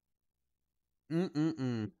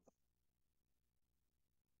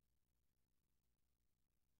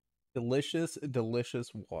 Delicious,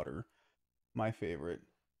 delicious water. My favorite.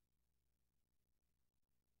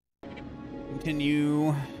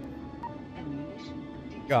 Continue.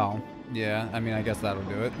 Oh, yeah. I mean, I guess that'll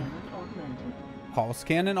do it. Pulse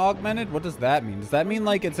cannon augmented? What does that mean? Does that mean,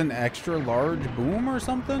 like, it's an extra large boom or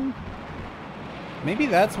something? Maybe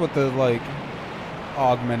that's what the, like,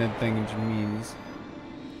 augmented thing means.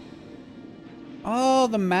 Oh,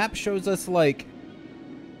 the map shows us, like...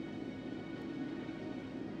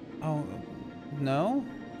 Oh, no?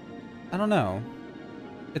 I don't know.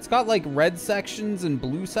 It's got, like, red sections and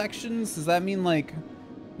blue sections. Does that mean, like,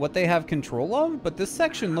 what they have control of? But this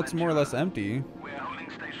section looks more or less empty. We're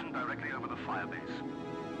holding station directly over the firebase.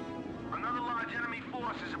 Another large enemy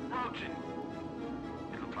force is approaching.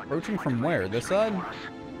 It looks like Approaching from where? This side?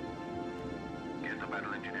 Get the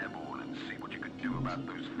battle engine airborne and see what you can do about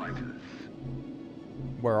those fighters.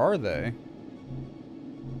 Where are they?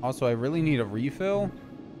 Also, I really need a refill.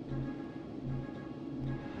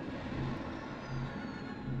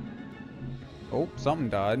 Oh, something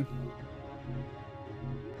died.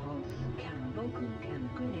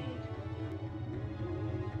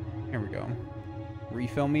 Here we go.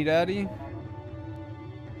 Refill me, daddy.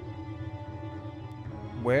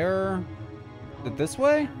 Where? Is it this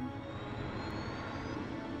way?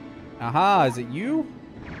 Aha, is it you?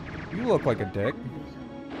 You look like a dick.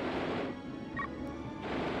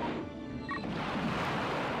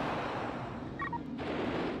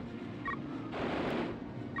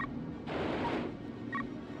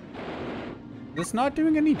 This not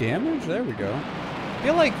doing any damage? There we go. I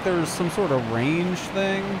feel like there's some sort of range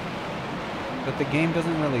thing that the game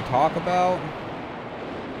doesn't really talk about.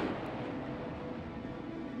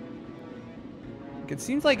 It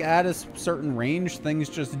seems like at a certain range, things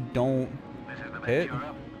just don't hit.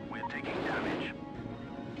 We're taking damage.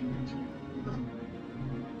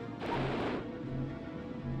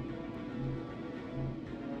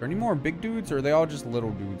 Are there any more big dudes, or are they all just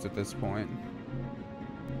little dudes at this point?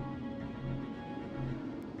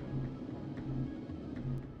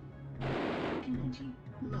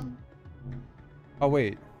 Oh,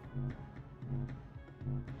 wait.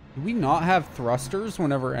 Do we not have thrusters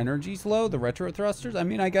whenever energy's low? The retro thrusters? I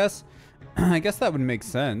mean, I guess that would make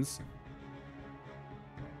sense.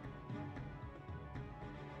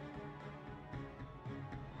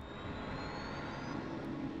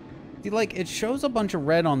 See, like, it shows a bunch of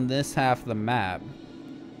red on this half of the map.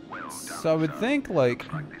 So I would think, like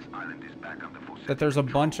that there's a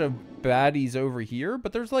bunch of baddies over here,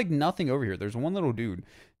 but there's, like, nothing over here. There's one little dude.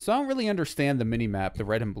 So I don't really understand the mini-map, the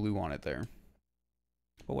red and blue on it there.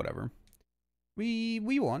 But whatever. We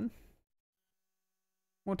won.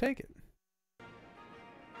 We'll take it.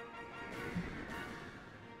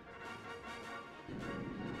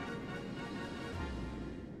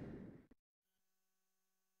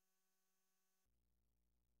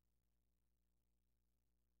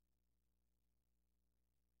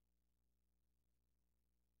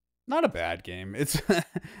 Not a bad game. It's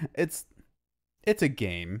it's a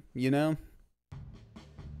game, you know?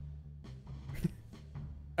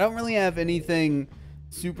 I don't really have anything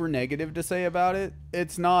super negative to say about it.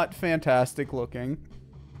 It's not fantastic looking.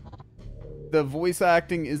 The voice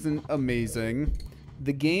acting isn't amazing.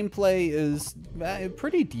 The gameplay is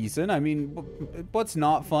pretty decent. I mean, what's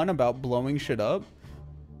not fun about blowing shit up?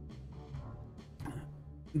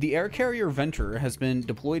 The air carrier Venture has been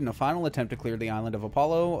deployed in a final attempt to clear the island of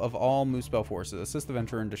Apollo of all Moosebell forces. Assist the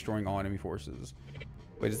Venture in destroying all enemy forces.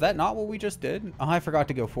 Wait, is that not what we just did? Oh, I forgot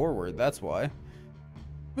to go forward. That's why.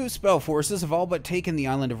 Muspel forces have all but taken the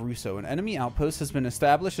island of Russo. An enemy outpost has been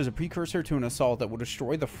established as a precursor to an assault that will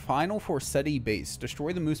destroy the final Forseti base.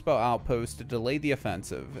 Destroy the Muspel outpost to delay the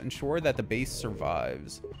offensive. Ensure that the base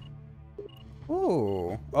survives.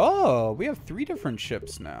 Oh. Oh, we have 3 different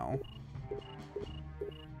ships now.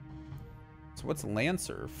 So what's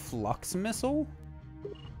Lancer? Flux missile?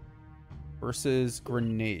 Versus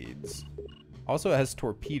grenades. Also, it has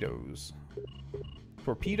torpedoes.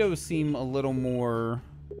 Torpedoes seem a little more...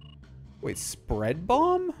 Wait, spread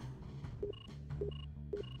bomb?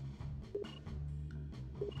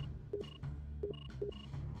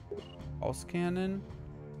 Pulse cannon?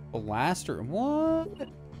 Blaster? What? Can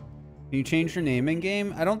you change your name in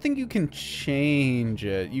game? I don't think you can change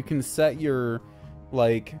it. You can set your,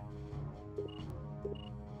 like,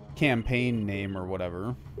 campaign name or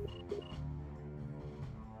whatever.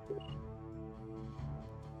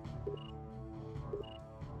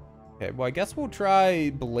 Okay, well, I guess we'll try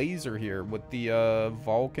Blazer here with the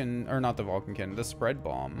Vulcan, or not the Vulcan cannon, the spread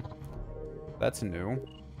bomb. That's new.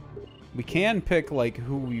 We can pick, like,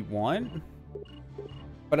 who we want,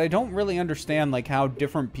 but I don't really understand, like, how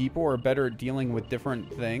different people are better at dealing with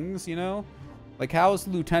different things, you know? Like, how is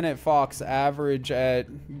Lieutenant Fox average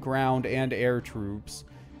at ground and air troops,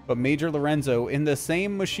 but Major Lorenzo, in the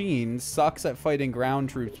same machine, sucks at fighting ground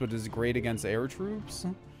troops, but is great against air troops?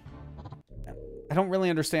 I don't really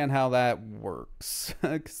understand how that works.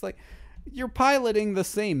 Because, like, you're piloting the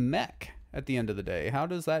same mech at the end of the day. How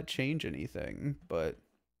does that change anything? But,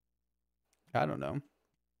 I don't know.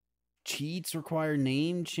 Cheats require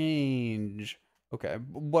name change. Okay,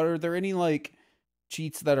 but are there any, like,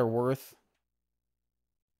 cheats that are worth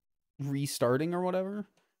restarting or whatever?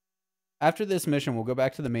 After this mission, we'll go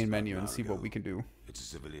back to the main menu and see what we can do. It's a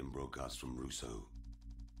civilian broadcast from Russo.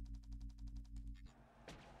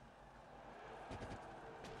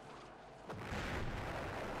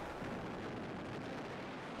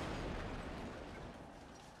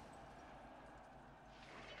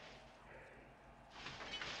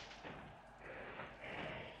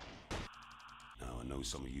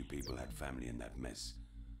 Some of you people had family in that mess,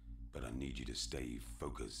 but I need you to stay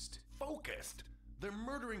focused. Focused? They're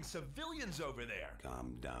murdering civilians over there.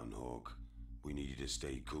 Calm down, Hawk. We need you to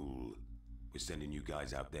stay cool. We're sending you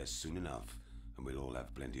guys out there soon enough, and we'll all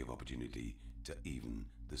have plenty of opportunity to even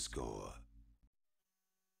the score.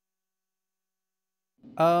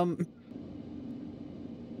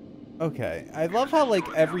 Okay. I love how,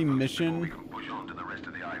 like, every mission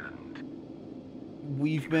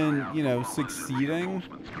we've been, you know, succeeding,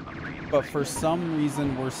 but for some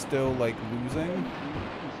reason we're still, like, losing.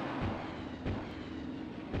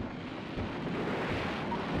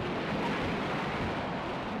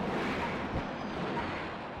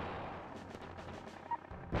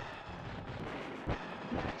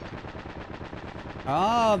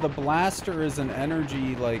 Ah, the blaster is an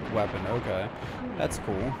energy, like, weapon. Okay. That's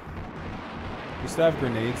cool. We still have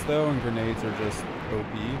grenades, though, and grenades are just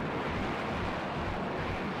OP.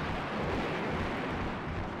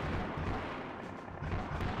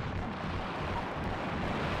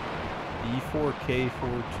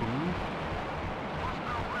 E4K42.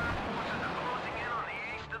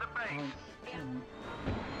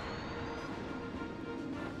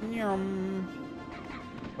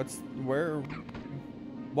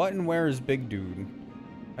 What and where is Big Dude?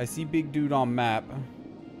 I see Big Dude on map.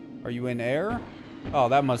 Are you in air? Oh,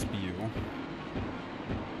 that must be you.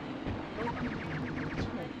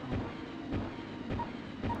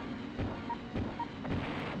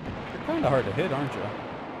 You're kind of hard to hit, aren't you?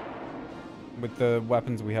 With the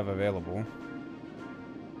weapons we have available.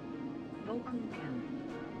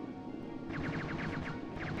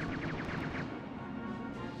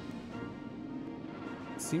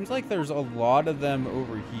 Seems like there's a lot of them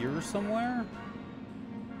over here somewhere.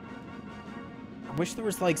 I wish there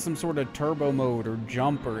was like some sort of turbo mode or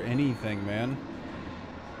jump or anything, man.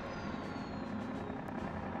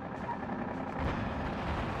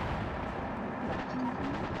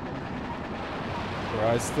 Bro,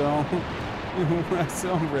 I still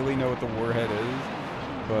don't really know what the warhead is,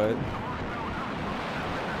 but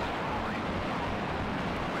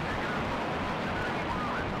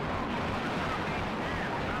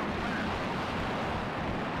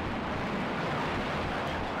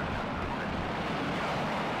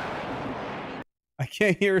I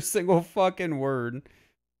can't hear a single fucking word.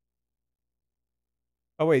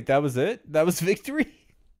 Oh wait, that was it? That was victory?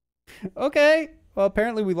 Okay. Well,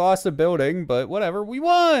 apparently we lost a building, but whatever. We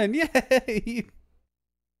won! Yay!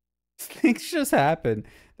 Things just happen.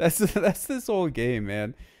 That's this whole game,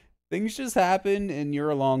 man. Things just happen and you're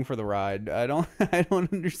along for the ride. I don't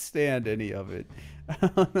understand any of it. I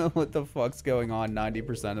don't know what the fuck's going on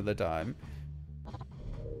 90% of the time.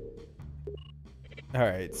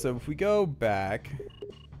 Alright, so if we go back,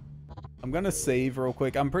 I'm gonna save real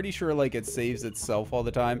quick. I'm pretty sure like it saves itself all the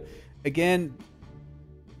time. Again,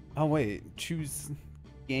 oh wait, choose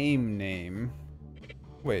game name.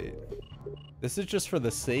 Wait, this is just for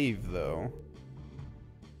the save though.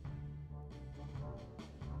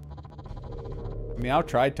 I mean, I'll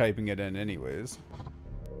try typing it in anyways.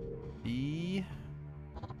 B4K42?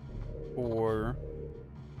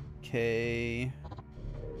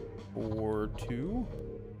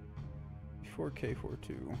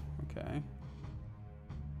 B4K42. Okay.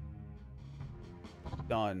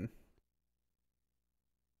 Done.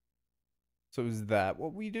 So is that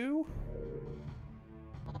what we do?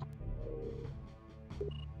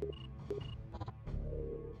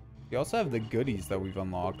 We also have the goodies that we've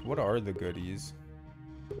unlocked. What are the goodies?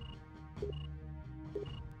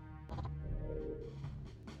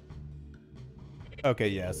 Okay,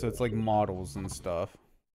 yeah, so it's like models and stuff.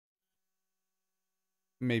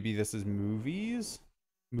 Maybe this is movies?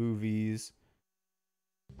 Movies.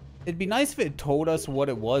 It'd be nice if it told us what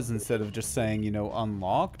it was instead of just saying, you know,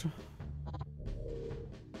 unlocked.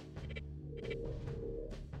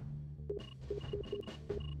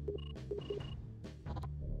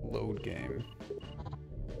 Load game.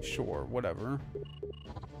 Sure, whatever.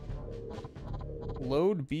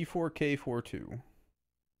 Load B4K42.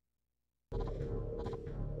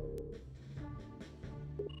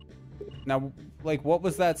 Now, like, what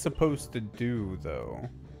was that supposed to do, though?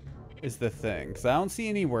 Is the thing. Because I don't see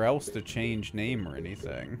anywhere else to change name or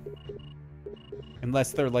anything.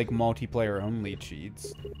 Unless they're, like, multiplayer-only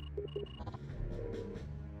cheats.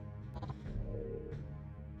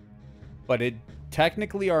 But it...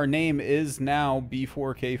 Technically, our name is now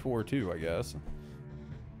B4K42, I guess.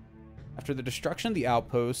 After the destruction of the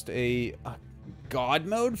outpost, a God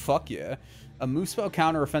mode? Fuck yeah. A Moosefell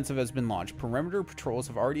counter-offensive has been launched. Perimeter patrols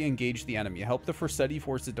have already engaged the enemy. Help the Forseti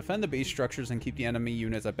forces defend the base structures and keep the enemy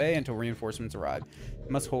units at bay until reinforcements arrive.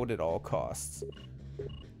 You must hold at all costs.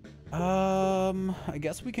 I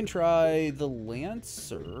guess we can try the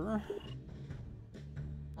Lancer.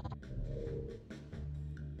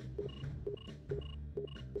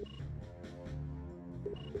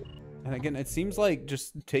 And again, it seems like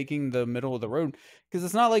just taking the middle of the road, because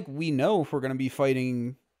it's not like we know if we're going to be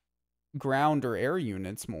fighting ground or air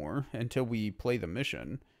units more until we play the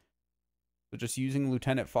mission. So just using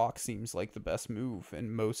Lieutenant Fox seems like the best move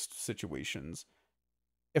in most situations.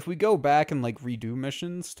 If we go back and like redo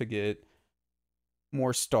missions to get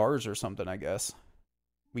more stars or something, I guess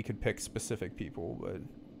we could pick specific people, but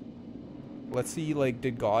let's see, like,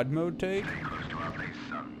 did God mode take?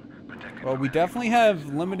 Well, we definitely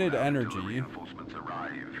have limited energy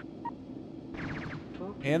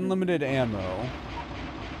and limited ammo.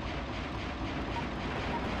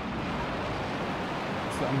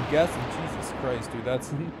 So I'm guessing, Jesus Christ, dude,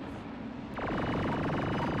 that's...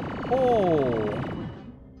 Oh!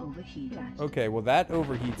 Okay, well that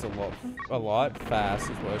overheats a lot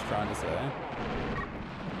fast is what I was trying to say.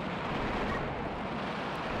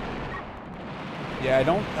 Yeah, I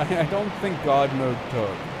don't think God mode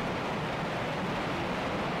took.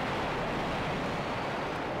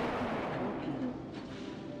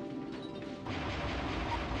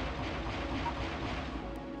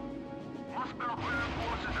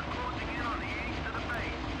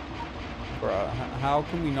 How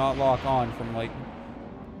can we not lock on from, like,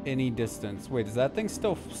 any distance? Wait, is that thing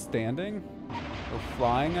still standing? Or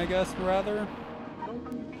flying, I guess, rather?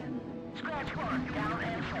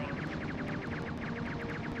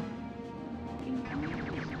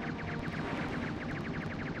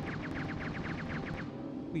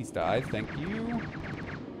 Please die, thank you.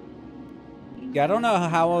 Yeah, I don't know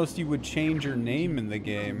how else you would change your name in the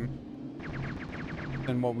game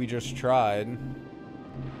than what we just tried.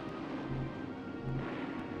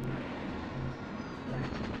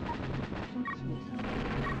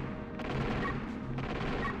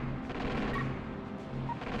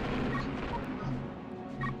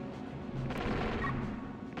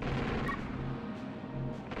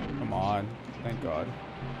 Thank God.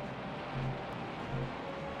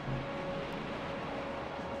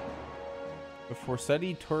 The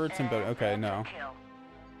Forseti turrets and boat. Okay, no.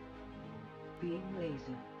 Being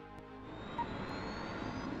laser.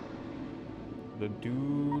 The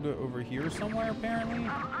dude over here somewhere, apparently?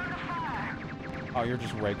 Oh, you're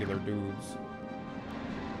just regular dudes.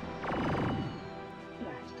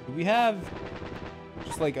 Do we have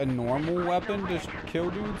just like a normal weapon to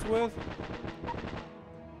kill dudes with?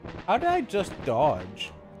 How did I just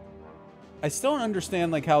dodge? I still don't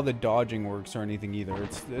understand like how the dodging works or anything either.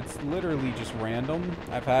 It's literally just random.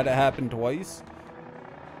 I've had it happen twice.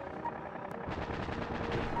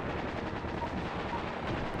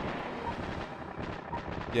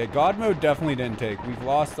 Yeah, God mode definitely didn't take. We've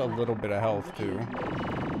lost a little bit of health too.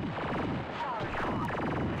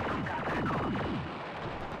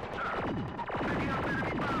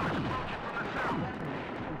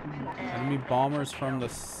 Enemy bombers from the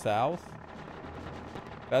south?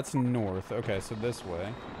 That's north. Okay, so this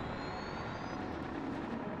way.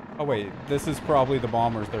 Oh wait, this is probably the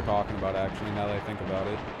bombers they're talking about actually, now that I think about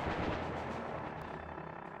it.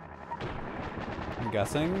 I'm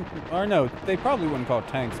guessing. Or no, they probably wouldn't call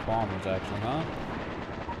tanks bombers actually, huh?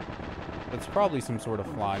 It's probably some sort of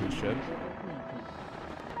flying ship.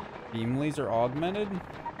 Beam laser augmented?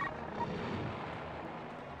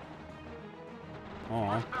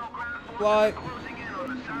 Oh. Fly!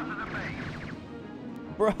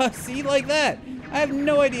 Bruh, see, like that. I have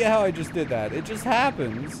no idea how I just did that. It just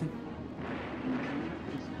happens.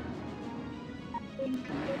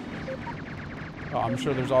 Oh, I'm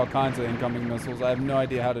sure there's all kinds of incoming missiles. I have no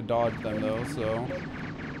idea how to dodge them, though, so...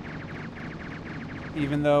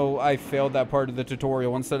 Even though I failed that part of the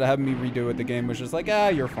tutorial, instead of having me redo it, the game was just like, ah,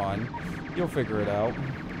 you're fine. You'll figure it out.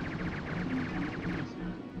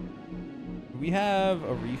 Do we have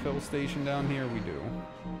a refill station down here? We do.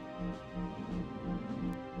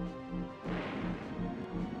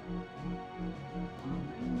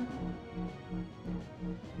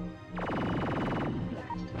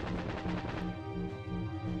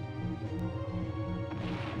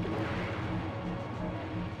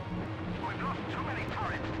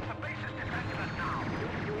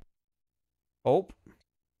 Oh.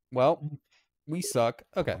 Well, we suck.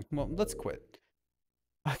 Okay, well, let's quit.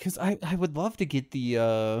 Because I would love to get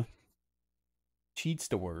the cheats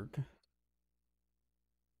to work.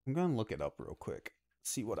 I'm gonna look it up real quick.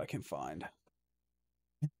 See what I can find.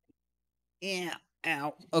 Yeah.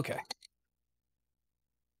 Ow. Okay.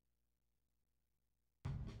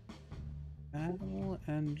 Battle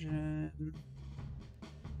engine.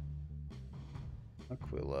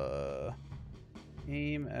 Aquila.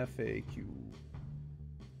 Aim FAQ.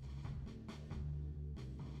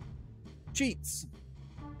 Cheats.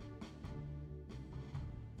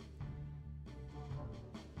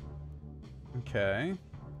 Okay.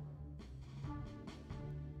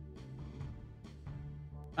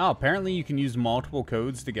 Oh, apparently you can use multiple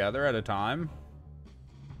codes together at a time.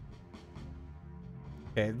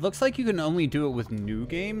 Okay, it looks like you can only do it with new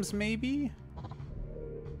games, maybe?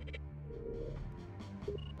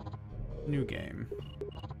 New game.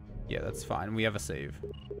 Yeah, that's fine. We have a save.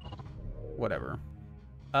 Whatever.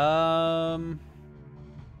 All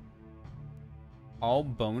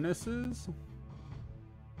bonuses?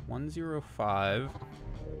 105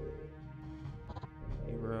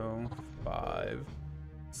 05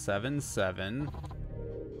 77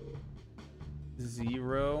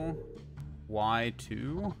 0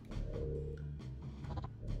 Y2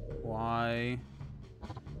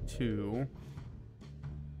 Y2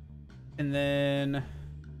 and then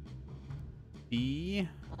B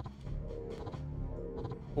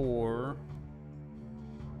 4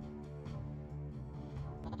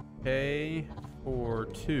 K 4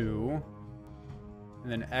 2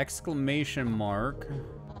 and then exclamation mark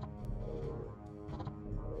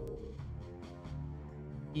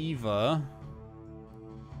Eva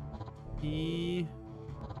E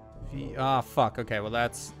V fuck. Okay, well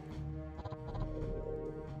that's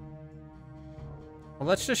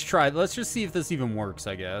let's just try. Let's just see if this even works,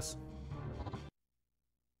 I guess.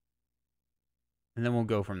 And then we'll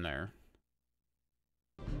go from there.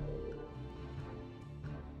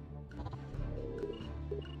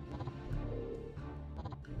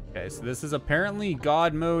 Okay, so this is apparently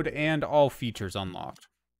God mode and all features unlocked.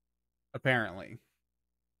 Apparently.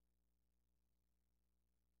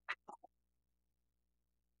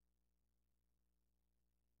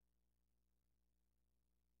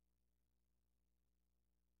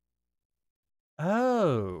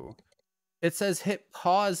 Oh. It says hit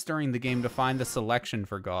pause during the game to find the selection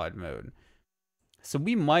for God mode. So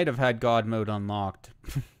we might have had God mode unlocked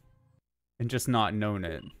and just not known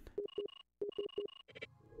it.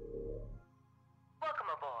 Welcome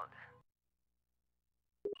aboard.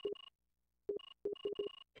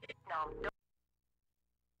 Now,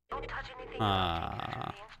 don't touch anything until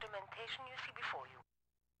the instrumentation you see before you.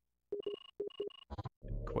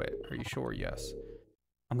 Quit. Are you sure? Yes.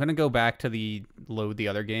 I'm gonna go back to the load the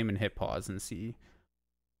other game and hit pause and see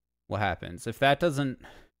what happens. If that doesn't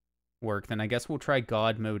work, then I guess we'll try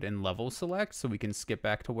God mode and level select so we can skip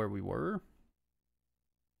back to where we were.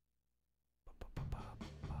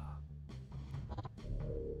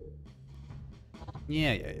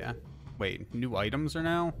 Yeah. Wait, new items are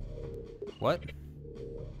now? What?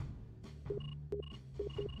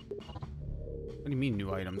 What do you mean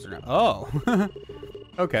new items are now? Oh!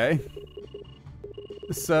 Okay.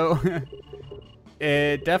 So,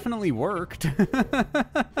 it definitely worked.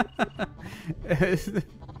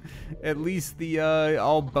 At least the,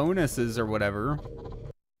 all bonuses or whatever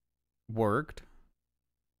worked.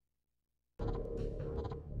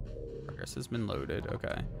 Progress has been loaded,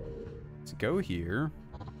 okay. Let's go here.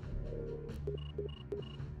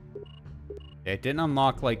 It didn't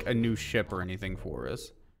unlock, like, a new ship or anything for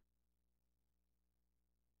us.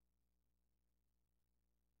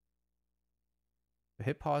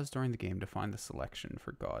 Hit pause during the game to find the selection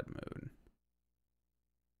for God mode.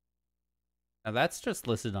 Now that's just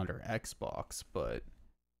listed under Xbox, but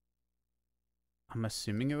I'm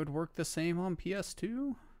assuming it would work the same on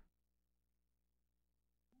PS2?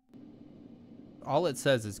 All it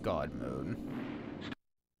says is God mode.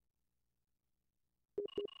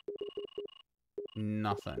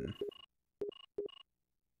 Nothing.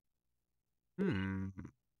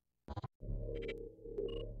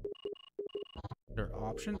 Under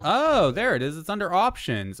options? Oh, there it is. It's under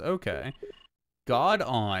options. Okay. God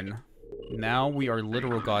on. Now we are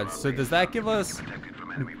literal gods. So does that give us...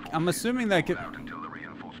 I'm assuming that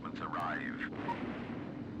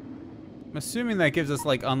gives us,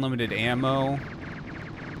 like, unlimited ammo.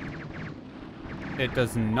 It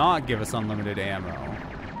does not give us unlimited ammo.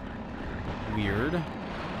 Weird.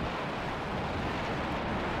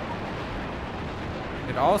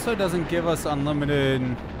 It also doesn't give us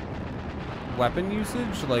unlimited weapon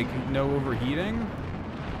usage, like no overheating.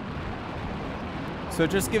 So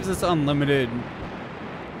it just gives us unlimited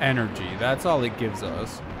energy. That's all it gives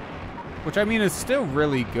us. Which, I mean, is still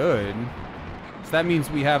really good. So that means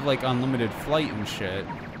we have, like, unlimited flight and shit.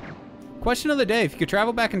 Question of the day. If you could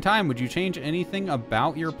travel back in time, would you change anything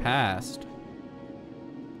about your past?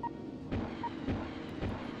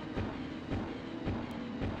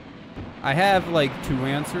 I have, like, 2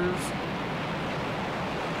 answers.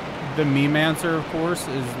 The meme answer, of course,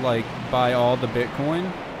 is, like, buy all the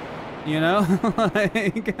Bitcoin. You know?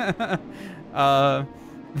 Like,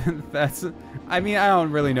 that's... I mean, I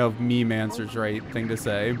don't really know if meme answer's the right thing to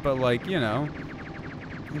say, but, like, you know,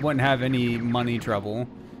 wouldn't have any money trouble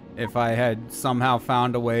if I had somehow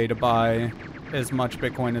found a way to buy as much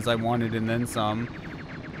Bitcoin as I wanted and then some.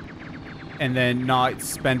 And then not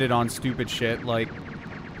spend it on stupid shit like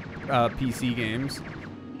PC games.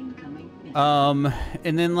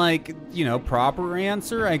 And then, like, you know, proper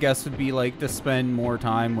answer, I guess, would be, like, to spend more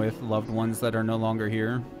time with loved ones that are no longer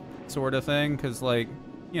here, sort of thing, because, like,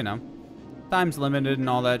 you know, time's limited and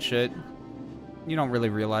all that shit. You don't really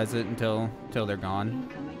realize it until they're gone.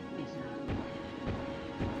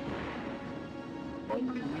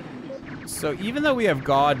 So even though we have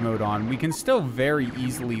God mode on, we can still very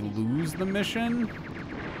easily lose the mission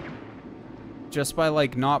just by,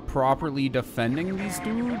 like, not properly defending these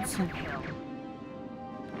dudes.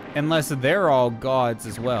 Unless they're all gods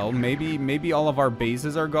as well. Maybe all of our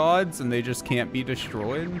bases are gods and they just can't be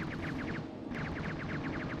destroyed.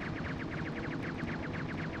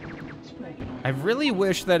 I really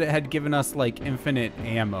wish that it had given us, like, infinite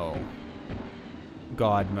ammo.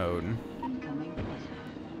 God mode.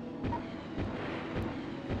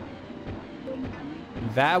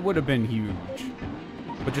 That would have been huge.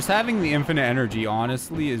 But just having the infinite energy,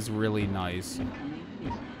 honestly, is really nice.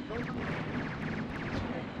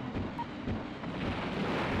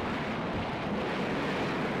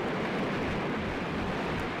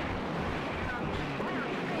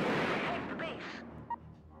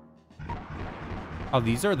 Oh,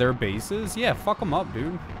 these are their bases? Yeah, fuck them up,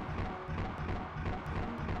 dude.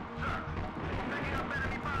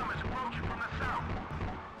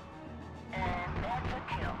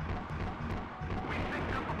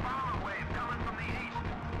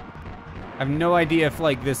 I have no idea if,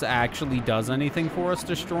 like, this actually does anything for us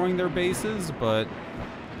destroying their bases, but...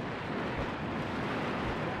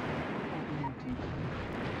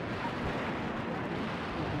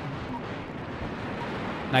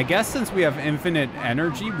 And I guess since we have infinite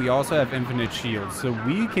energy, we also have infinite shields, so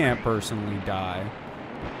we can't personally die.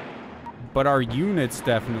 But our units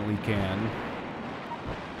definitely can.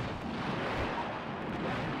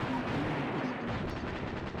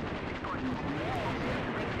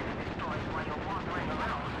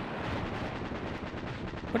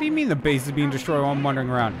 What do you mean the base is being destroyed while I'm wandering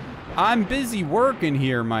around? I'm busy working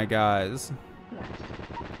here, my guys.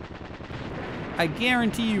 I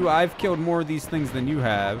guarantee you I've killed more of these things than you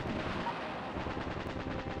have.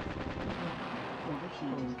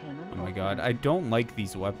 Oh my god, I don't like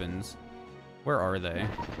these weapons. Where are they?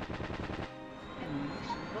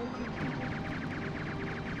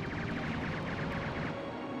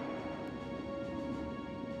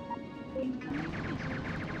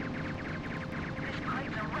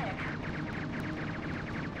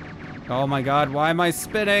 Oh my god, why am I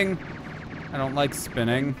spinning? I don't like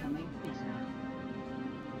spinning.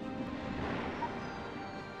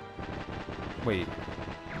 Wait.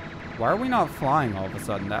 Why are we not flying all of a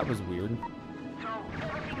sudden? That was weird. So,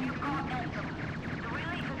 everything you've got, Anthem. The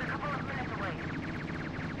relief is a couple of minutes away.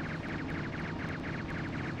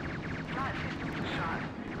 Flight system to shot.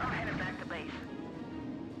 I'm headed back to base.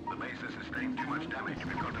 The base has sustained too much damage.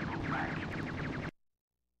 We've got to pull back.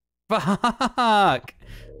 Fuck!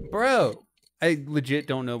 Bro, I legit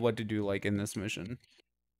don't know what to do, like, in this mission.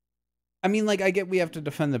 I mean, like, I get we have to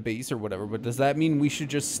defend the base or whatever, but does that mean we should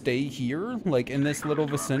just stay here, like, in this little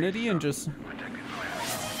vicinity and just...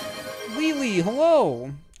 Wheelie,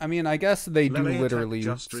 hello! I mean, I guess they do literally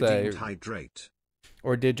say... Hydrate.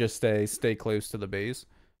 Or did just stay close to the base.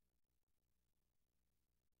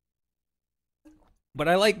 But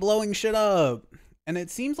I like blowing shit up! And it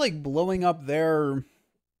seems like blowing up their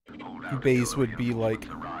base would be, like,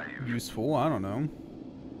 useful. I don't know.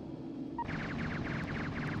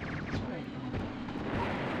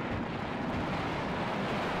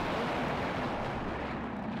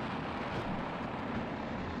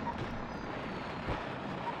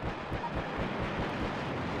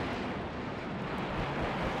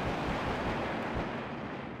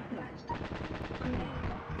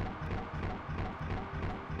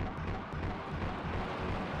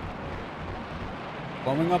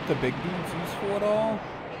 Blowing up the big dudes useful at all?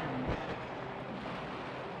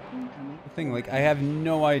 The thing, like, I have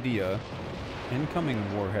no idea. Incoming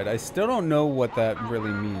warhead. I still don't know what that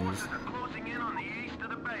really means.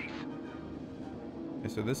 Okay,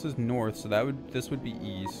 so this is north, so this would be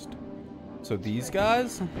east. So these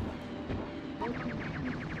guys?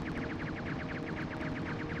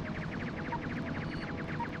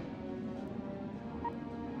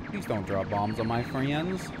 Please don't drop bombs on my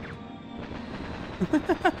friends.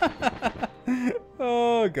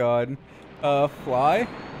 Oh god. Fly?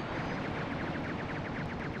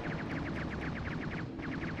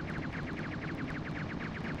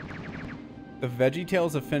 The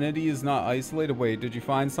VeggieTales affinity is not isolated. Wait, did you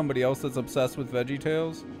find somebody else that's obsessed with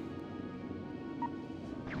VeggieTales?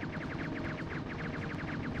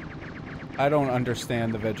 I don't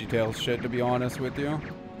understand the VeggieTales shit, to be honest with you.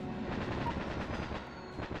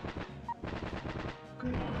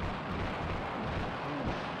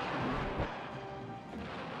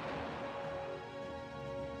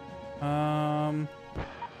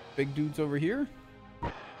 Big dudes over here?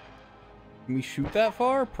 Can we shoot that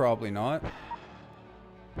far? Probably not.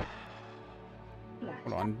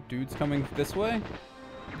 Hold on, dudes coming this way?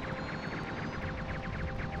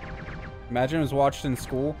 Imagine it was watched in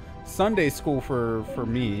school. Sunday school for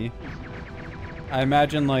me. I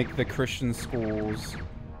imagine like the Christian schools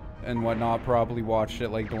and whatnot probably watched it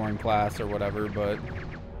like during class or whatever, but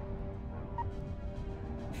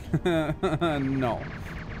no.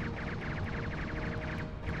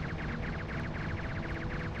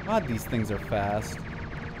 God, these things are fast.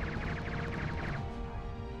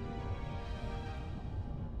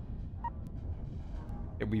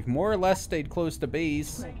 Yeah, we've more or less stayed close to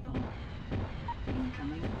base.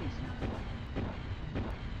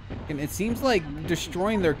 And it seems like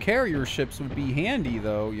destroying their carrier ships would be handy,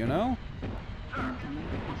 though, you know?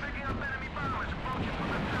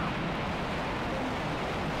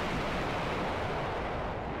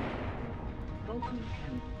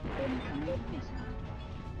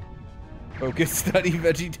 Focus study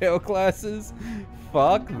VeggieTale classes?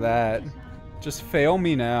 Fuck that. Just fail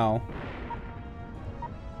me now.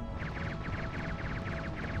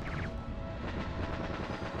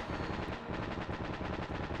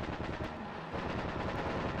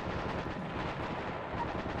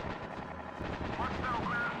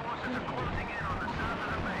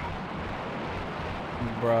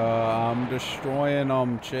 Bruh, I'm destroying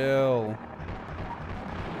them. Chill.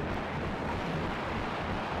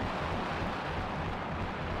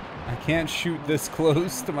 I can't shoot this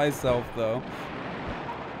close to myself, though.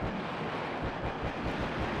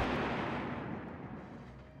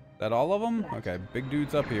 Is that all of them? Okay, big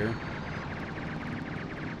dude's up here.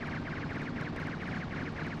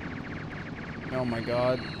 Oh my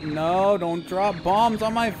god. No, don't drop bombs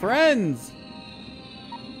on my friends!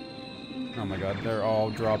 Oh my god, they're all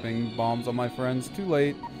dropping bombs on my friends. Too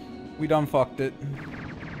late. We done fucked it.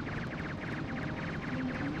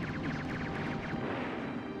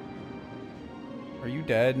 Are you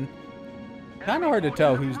dead? Kinda hard to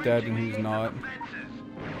tell who's dead and who's not.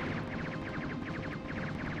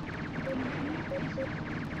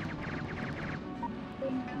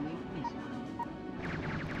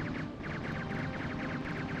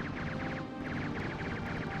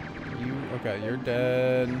 Okay, you're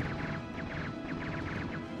dead.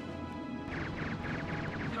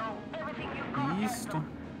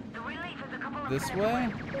 this way?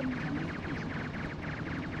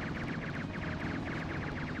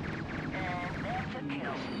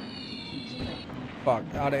 Fuck,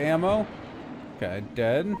 out of ammo? Okay,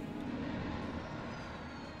 dead.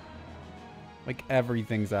 Like,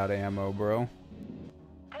 everything's out of ammo, bro.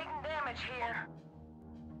 Taking damage here.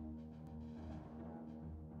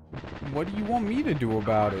 What do you want me to do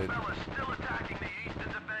about it?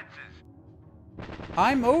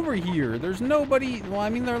 I'm over here. There's nobody. Well, I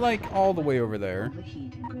mean, they're like all the way over there.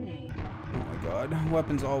 Oh my god.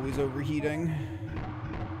 Weapons always overheating.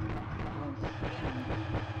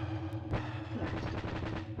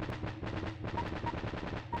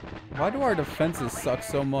 Why do our defenses suck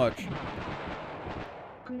so much?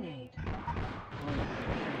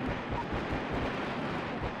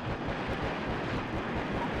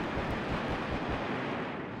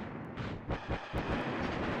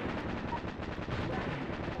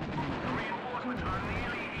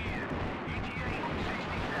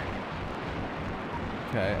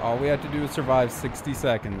 Okay, all we have to do is survive 60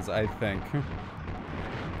 seconds, I think.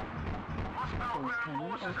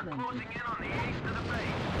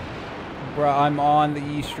 Bruh, I'm on the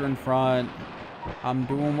eastern front. I'm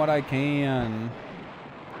doing what I can.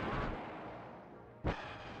 Sorry,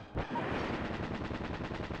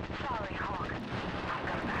 Hawk. I'm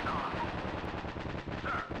gonna back off.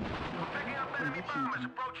 Sir, we're picking up enemy bombers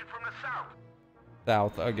approaching from the south.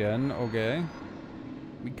 South again, okay.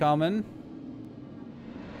 We coming?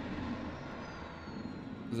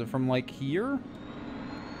 Is it from like here?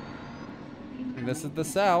 And this is the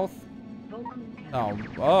south. Oh,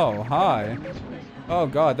 oh, hi. Oh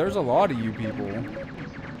god, there's a lot of you people.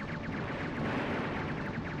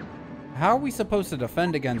 How are we supposed to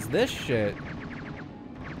defend against this shit?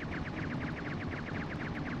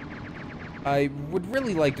 I would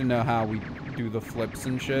really like to know how we do the flips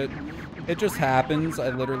and shit. It just happens. I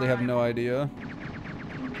literally have no idea.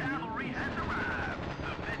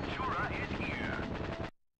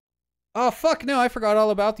 Oh, fuck no, I forgot all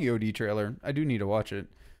about the OD trailer. I do need to watch it.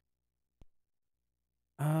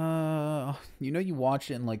 You know you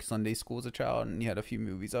watched it in like Sunday school as a child and you had a few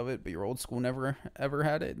movies of it, but your old school never ever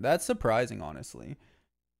had it? That's surprising, honestly,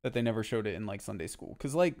 that they never showed it in like Sunday school.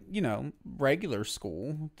 Because like, you know, regular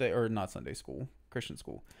school, or not Sunday school, Christian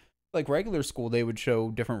school. Like regular school, they would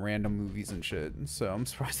show different random movies and shit. So I'm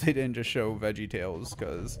surprised they didn't just show VeggieTales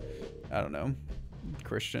because, I don't know,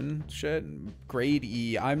 Christian shit. Grade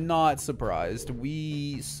E. I'm not surprised.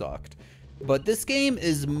 We sucked. But this game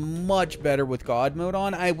is much better with God mode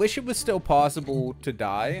on. I wish it was still possible to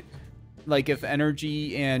die. Like if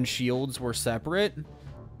energy and shields were separate,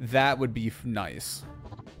 that would be nice.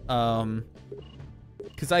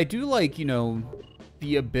 Because I do like, you know,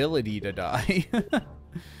 the ability to die.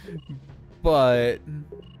 But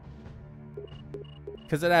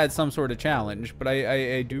because it adds some sort of challenge. But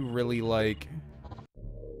I do really like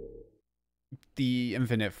the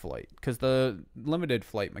infinite flight, because the limited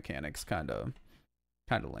flight mechanics kind of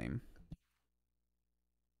lame.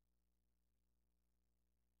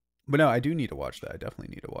 But no, I do need to watch that. I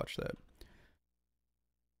definitely need to watch that.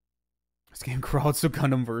 This game crawled so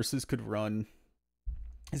Gundam Versus could run.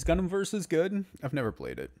 Is Gundam Versus good? I've never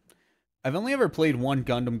played it. I've only ever played one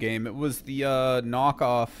Gundam game. It was the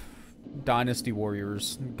knockoff Dynasty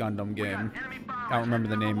Warriors Gundam game. I don't remember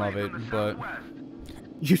the name of it, but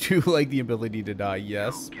you do like the ability to die,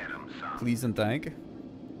 yes. Please and thank.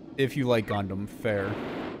 If you like Gundam, fair.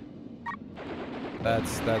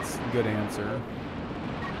 That's a good answer.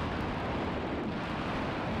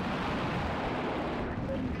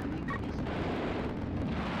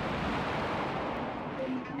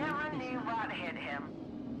 Never knew what hit him.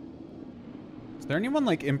 Is there anyone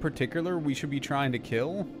like in particular we should be trying to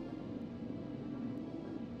kill?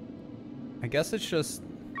 I guess it's just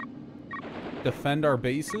defend our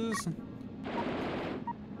bases.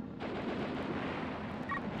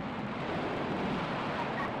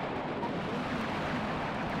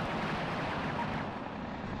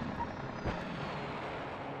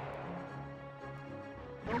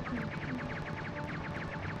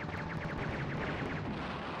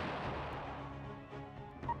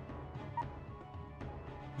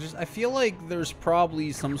 I feel like there's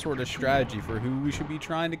probably some sort of strategy for who we should be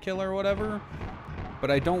trying to kill or whatever,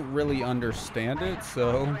 but I don't really understand it,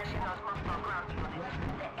 so...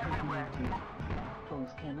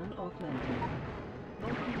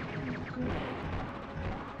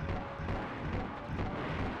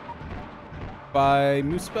 By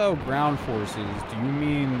Muspel ground forces, do you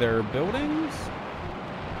mean their buildings?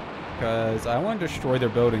 Because I want to destroy their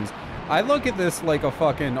buildings. I look at this like a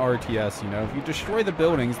fucking RTS, you know? If you destroy the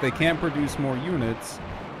buildings, they can't produce more units.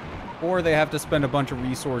 or they have to spend a bunch of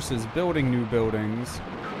resources building new buildings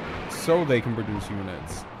so they can produce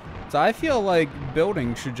units. So I feel like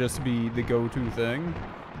building should just be the go-to thing.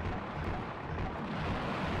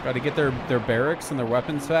 Got to get their barracks and their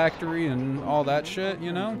weapons factory and all that shit,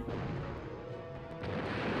 you know?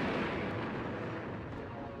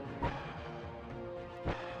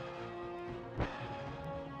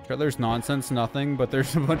 Sure, there's nonsense, nothing, but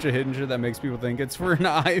there's a bunch of hidden shit that makes people think it's for an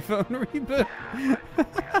iPhone reboot.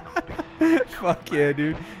 Fuck yeah,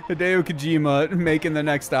 dude. Hideo Kojima making the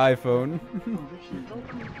next iPhone.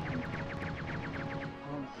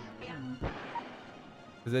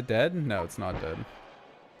 Is it dead? No, it's not dead.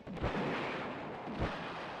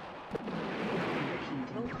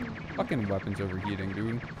 Fucking weapons overheating,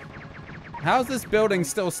 dude. How's this building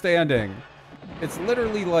still standing? It's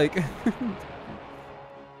literally like...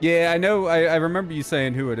 Yeah, I know. I remember you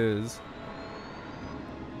saying who it is.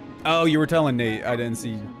 Oh, you were telling Nate. I didn't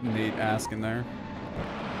see Nate asking there.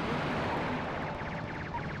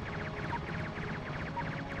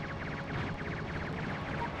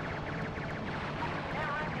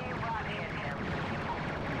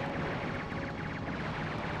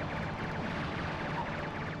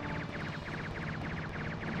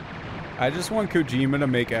 I just want Kojima to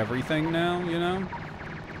make everything now, you know?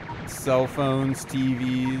 Cell phones,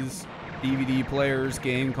 TVs, DVD players,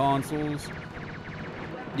 game consoles.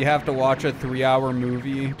 You have to watch a 3-hour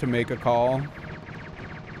movie to make a call.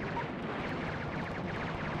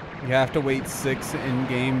 You have to wait 6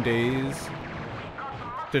 in-game days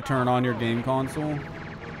to turn on your game console.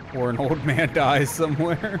 Or an old man dies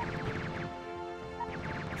somewhere.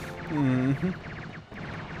 Mm-hmm.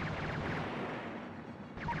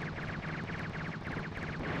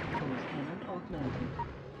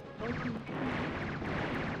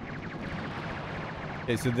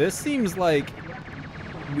 Okay, so this seems like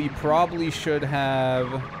we probably should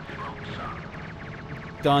have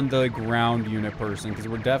done the ground unit person, because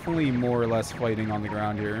we're definitely more or less fighting on the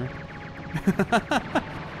ground here.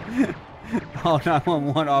 All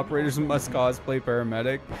 911 operators must cosplay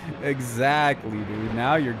paramedic. Exactly, dude.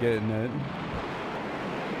 Now you're getting it.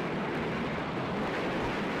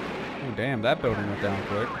 Oh, damn, that building went down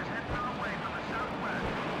quick.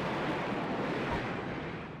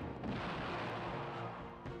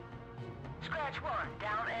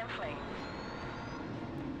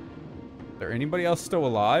 Is there anybody else still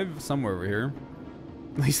alive? Somewhere over here.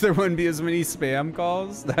 At least there wouldn't be as many spam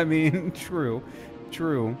calls. I mean, true.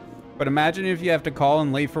 True. But imagine if you have to call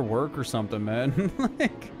in late for work or something, man.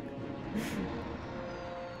 Like...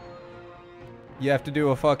 You have to do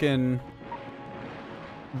a fucking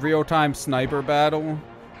real-time sniper battle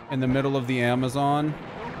in the middle of the Amazon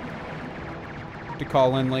to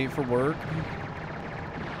call in late for work.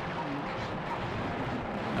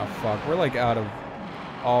 Oh, fuck. We're, like, out of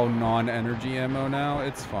all non-energy ammo now.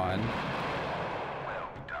 It's fine. Well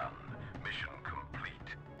done. Mission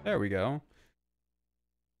complete. There we go.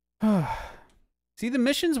 See, the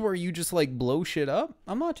missions where you just, like, blow shit up,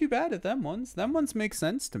 I'm not too bad at them ones. Them ones make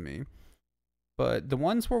sense to me. But the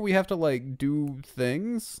ones where we have to, like, do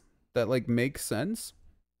things that, like, make sense,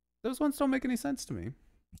 those ones don't make any sense to me.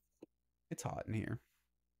 It's hot in here.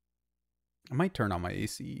 I might turn on my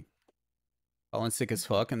AC. Falling sick as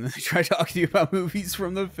fuck, and then they try talking to you about movies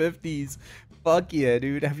from the 50s. Fuck yeah,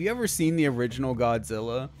 dude. Have you ever seen the original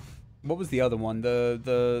Godzilla? What was the other one?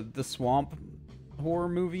 The swamp horror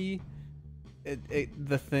movie?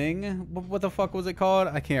 The Thing? What the fuck was it called?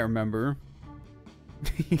 I can't remember.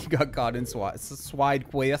 He got caught in Swide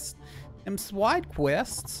Quest. Them Swide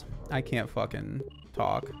Quests? I can't fucking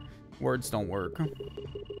talk. Words don't work.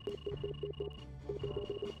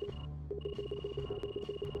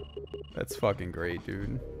 That's fucking great,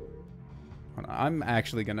 dude. Hold on, I'm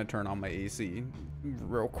actually gonna turn on my AC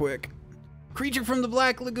real quick. Creature from the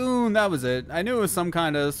Black Lagoon! That was it. I knew it was some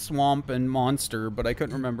kind of swamp and monster, but I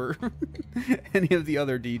couldn't remember any of the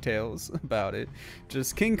other details about it.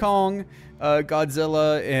 Just King Kong,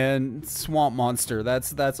 Godzilla, and swamp monster.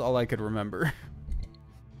 That's all I could remember.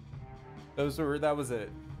 That was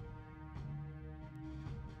it.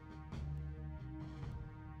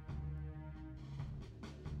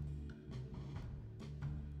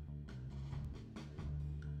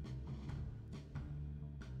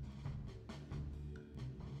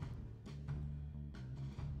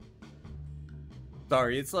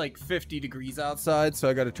 Sorry, it's like 50 degrees outside, so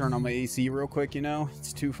I gotta turn on my AC real quick, you know?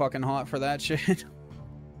 It's too fucking hot for that shit.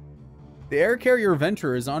 The air carrier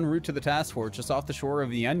Venture is en route to the task force just off the shore of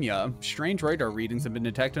the Enya. Strange radar readings have been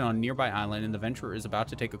detected on a nearby island, and the Venture is about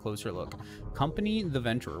to take a closer look. Company the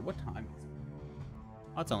Venture. What time is it?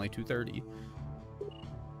 Oh, it's only 2:30.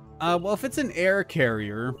 Well, if it's an air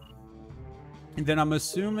carrier, And then I'm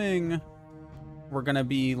assuming we're gonna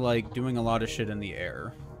be like doing a lot of shit in the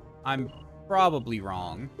air. I'm probably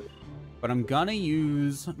wrong, but I'm gonna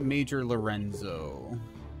use Major Lorenzo.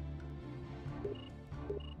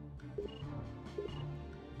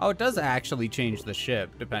 Oh, it does actually change the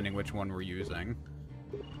ship depending which one we're using.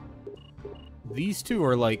 These two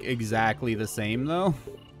are like exactly the same though.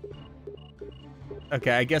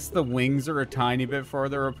 Okay, I guess the wings are a tiny bit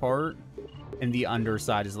farther apart. And the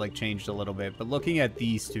underside is like changed a little bit, but looking at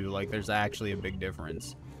these two, like there's actually a big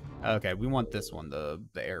difference. Okay, we want this one, the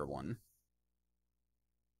air one.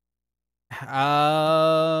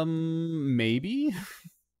 Maybe.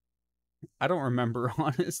 I don't remember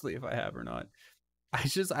honestly if I have or not. I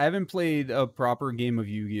haven't played a proper game of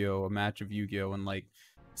Yu-Gi-Oh, a match of Yu-Gi-Oh in like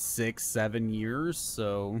 6-7 years,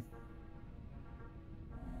 so.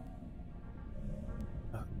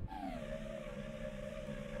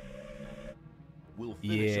 We'll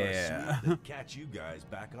finish our sweep and catch you guys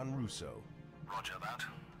back on Russo. Roger that.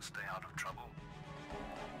 Stay out of trouble.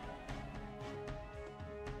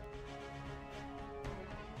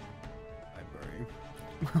 Library.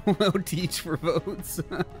 We'll teach for votes.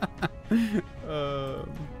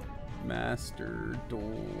 Master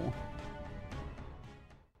Duel.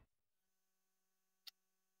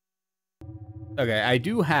 Okay, I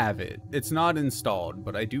do have it. It's not installed,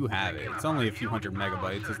 but I do have it. It's only a few hundred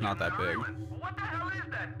megabytes. It's not that big. What the hell is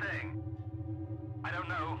that thing? I don't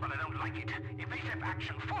know, but I don't like it. Evasive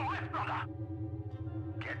action, full left, brother.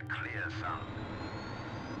 Get clear,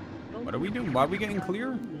 son. What are we doing? Why are we getting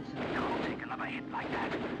clear? Don't take another hit like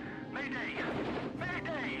that. Mayday!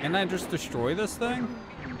 Mayday! Can I just destroy this thing?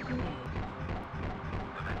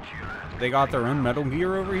 They got their own Metal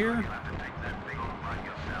Gear over here?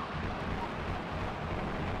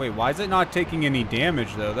 Wait, why is it not taking any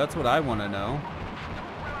damage, though? That's what I want to know.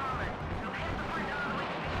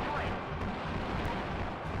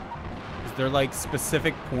 Is there, like,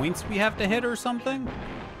 specific points we have to hit or something?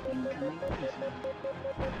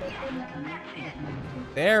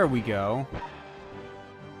 There we go.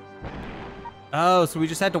 Oh, so we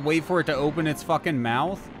just had to wait for it to open its fucking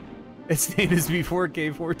mouth? Its name is before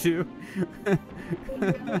K42.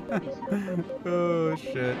 Oh,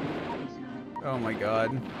 shit. Oh my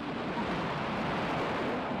god.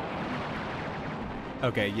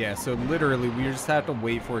 Okay, yeah, so literally we just have to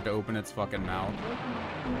wait for it to open its fucking mouth.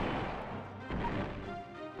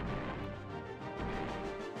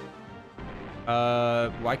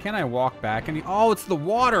 Why can't I walk back any— oh, it's the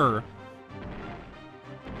water!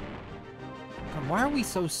 God, why are we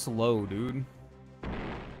so slow, dude?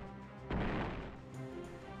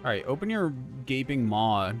 Alright, open your gaping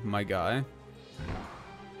maw, my guy.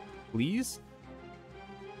 Please?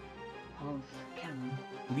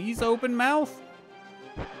 Please open mouth?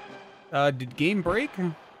 Did game break?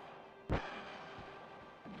 Okay,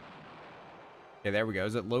 there we go.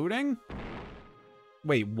 Is it loading?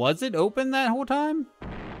 Wait, was it open that whole time?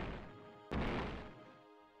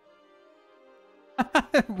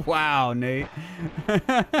 Wow, Nate.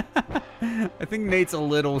 I think Nate's a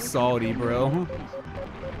little salty, bro.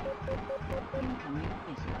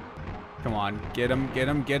 Come on, get him, get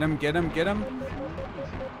him, get him, get him, get him.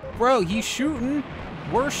 Bro, he's shooting.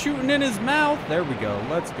 We're shooting in his mouth. There we go.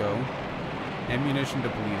 Let's go. Ammunition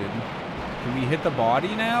depleted. Can we hit the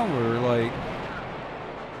body now, or like?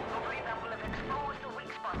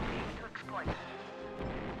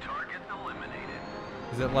 Target eliminated.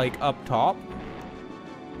 Is it like up top?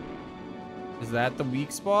 Is that the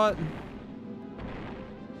weak spot?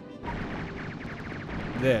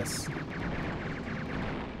 This.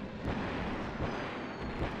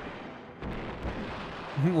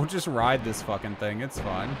 We'll just ride this fucking thing. It's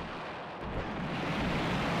fine.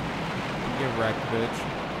 Get wrecked, bitch.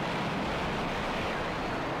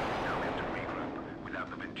 Now we have to regroup.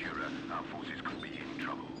 Without the Ventura, our forces could be in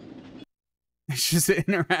trouble. It's just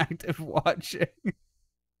interactive watching.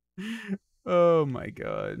 Oh my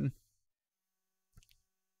god.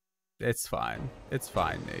 It's fine. It's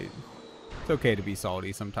fine, Nate. It's okay to be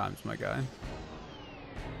salty sometimes, my guy.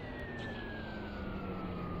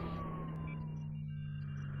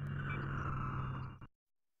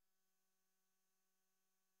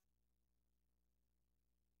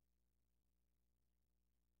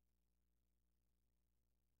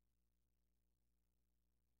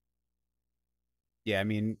 Yeah, I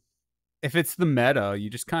mean, if it's the meta, you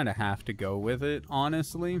just kind of have to go with it,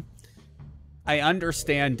 honestly. I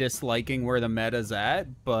understand disliking where the meta's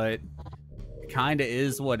at, but it kind of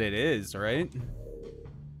is what it is, right?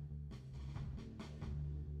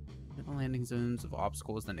 The landing zones of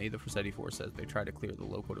obstacles, then A, the Forseti Force says they try to clear the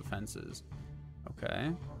local defenses.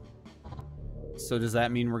 Okay. So does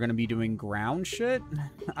that mean we're going to be doing ground shit?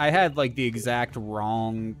 I had like the exact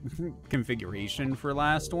wrong configuration for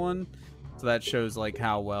last one. So that shows like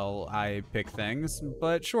how well I pick things.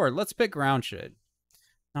 But sure, let's pick ground shit.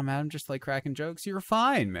 No, man, I'm just like cracking jokes. You're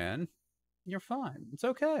fine, man. You're fine. It's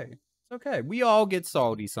okay. It's okay. We all get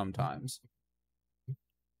salty sometimes.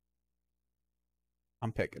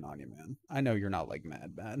 I'm picking on you, man. I know you're not like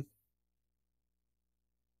mad.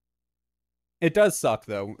 It does suck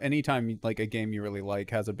though. Anytime like a game you really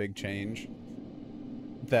like has a big change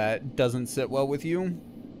that doesn't sit well with you.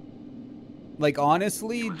 Like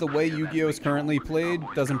honestly, the way Yu-Gi-Oh is currently played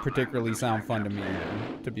doesn't particularly sound fun to me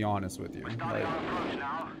either, to be honest with you. Like,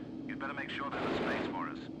 you better make sure there's a space for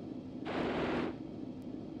us.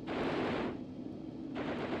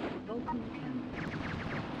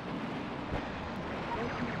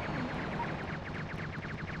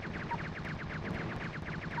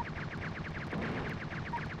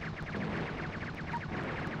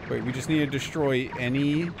 wait, we just need to destroy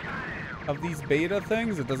any of these beta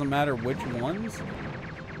things? It doesn't matter which ones?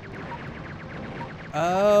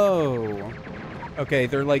 Oh. Okay,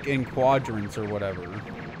 they're like in quadrants or whatever.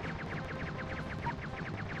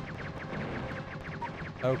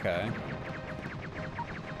 Okay.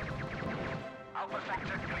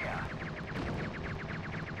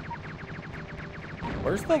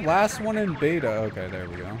 Where's the last one in beta? Okay, there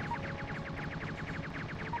we go.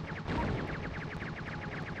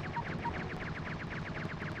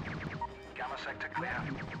 Gamma sector clear.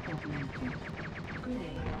 This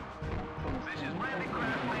is landing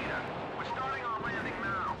craft leader. We're starting our landing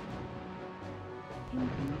now.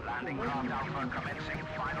 Landing craft Alpha commencing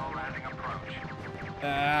final landing approach.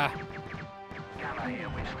 Ah. Gamma here,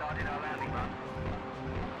 we've started our landing run.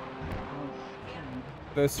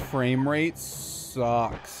 This frame rate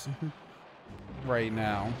sucks right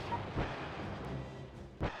now.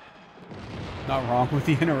 Not wrong with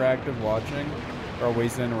the interactive watching or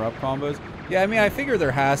ways to interrupt combos. Yeah, I mean, I figure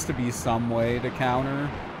there has to be some way to counter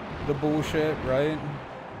the bullshit, right?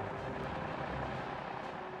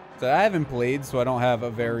 So I haven't played, so I don't have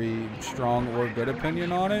a very strong or good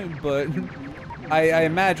opinion on it, but I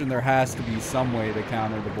imagine there has to be some way to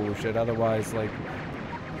counter the bullshit. Otherwise, like,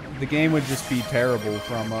 the game would just be terrible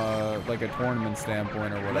from like a tournament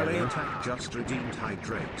standpoint or whatever. Melee attack just redeemed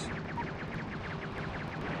hydrate.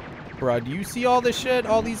 Bruh, do you see all this shit?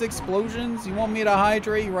 All these explosions? You want me to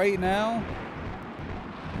hydrate right now?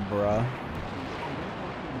 Bruh.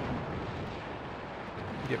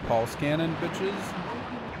 Get pulse cannon, bitches.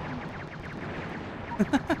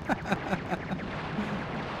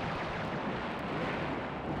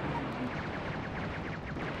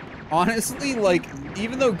 Honestly, like,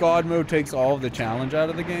 even though God mode takes all of the challenge out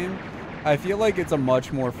of the game, I feel like it's a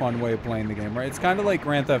much more fun way of playing the game, right? It's kind of like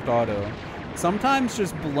Grand Theft Auto. Sometimes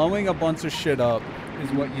just blowing a bunch of shit up is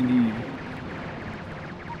what you need.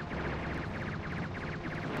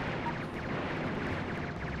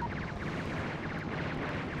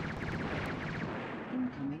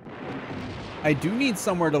 I do need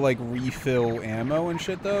somewhere to, like, refill ammo and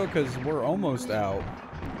shit, though, because we're almost out.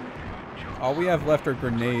 All we have left are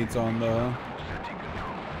grenades on the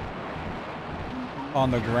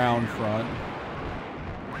ground front.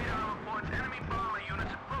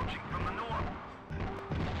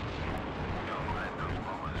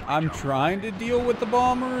 I'm trying to deal with the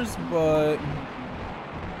bombers, but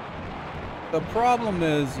the problem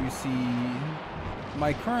is, you see,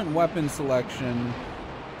 my current weapon selection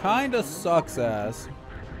kinda sucks ass.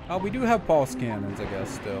 Oh, we do have pulse cannons, I guess,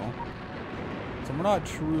 still. So we're not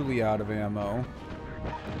truly out of ammo.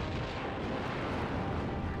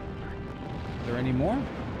 Is there any more?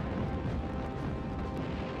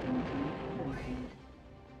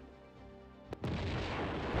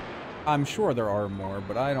 I'm sure there are more,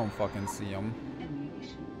 but I don't fucking see them.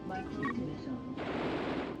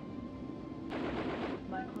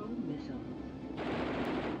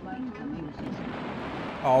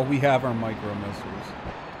 Oh, we have our micro missiles.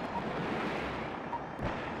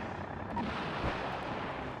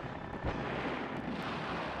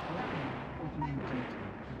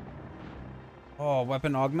 Oh,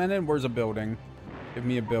 weapon augmented? Where's a building? Give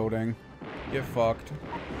me a building. Get fucked.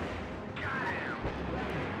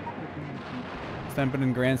 Stamping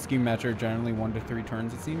in grand scheme match are generally 1 to 3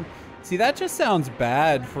 turns, it seems. See, that just sounds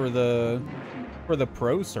bad for the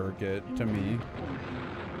pro circuit to me.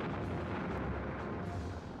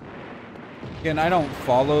 Again, I don't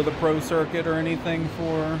follow the pro circuit or anything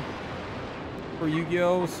for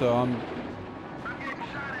Yu-Gi-Oh, so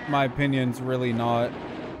my opinion's really not,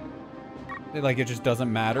 like, it just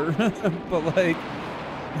doesn't matter. But like,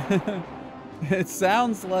 it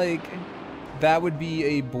sounds like that would be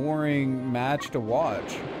a boring match to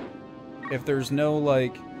watch. If there's no,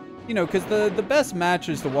 like, you know, because the best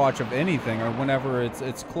matches to watch of anything are whenever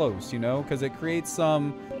it's close, you know, because it creates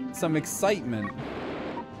some excitement.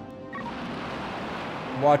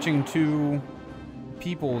 Watching two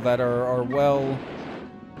people that are well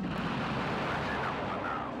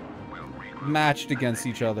matched against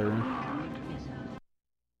each other.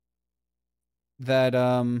 That,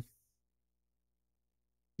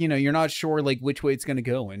 you know, you're not sure, like, which way it's going to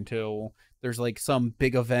go until there's, like, some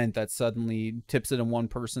big event that suddenly tips it in one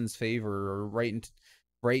person's favor or right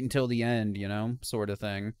until the end, you know, sort of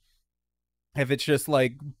thing. If it's just,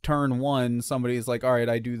 like, turn one, somebody's like, all right,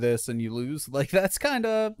 I do this, and you lose. Like, that's kind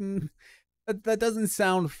of... That doesn't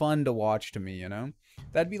sound fun to watch to me, you know?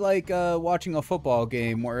 That'd be like watching a football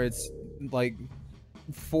game where it's, like,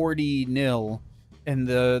 40-0 in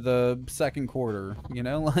the second quarter, you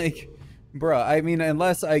know? Like, bruh, I mean,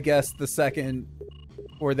 unless, I guess, the second...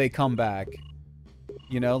 or they come back.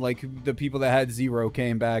 You know, like, the people that had 0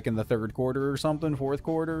 came back in the third quarter or something, fourth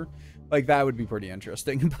quarter. Like, that would be pretty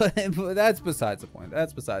interesting. But that's besides the point.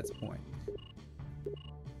 That's besides the point.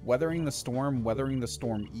 Weathering the Storm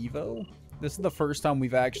Evo? This is the first time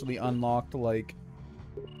we've actually unlocked, like,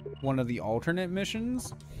 one of the alternate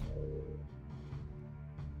missions.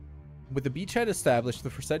 With the beachhead established, the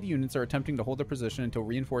Forsetti units are attempting to hold their position until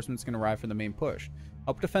reinforcements can arrive for the main push.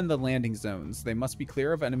 Help defend the landing zones. They must be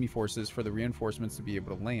clear of enemy forces for the reinforcements to be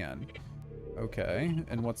able to land. Okay,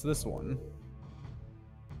 and what's this one?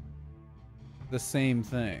 The same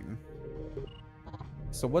thing.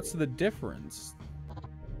 So what's the difference?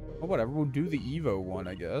 Well, whatever, we'll do the Evo one,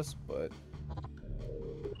 I guess, but...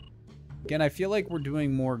 Again, I feel like we're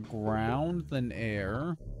doing more ground than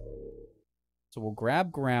air. So we'll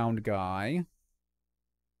grab ground guy.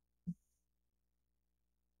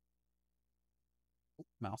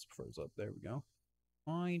 Mouse froze up. There we go.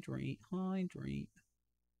 Hydrate, hydrate.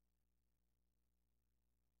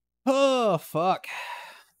 Oh, fuck.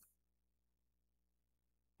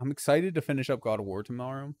 I'm excited to finish up God of War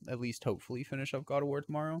tomorrow. At least hopefully finish up God of War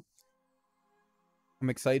tomorrow. I'm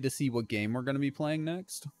excited to see what game we're going to be playing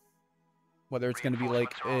next. Whether it's going to be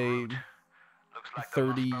like a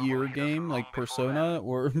 30-year game like Persona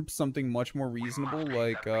or something much more reasonable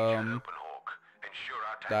like, I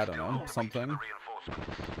don't know, something.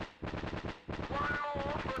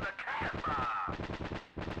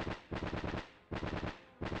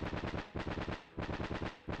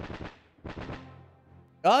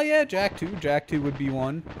 Oh yeah, Jak 2. Jak 2 would be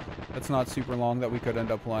one. That's not super long that we could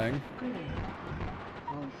end up playing.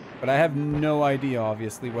 But I have no idea,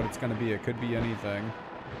 obviously, what it's going to be. It could be anything.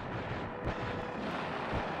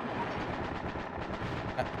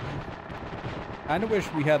 I kind of wish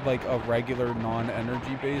we had, like, a regular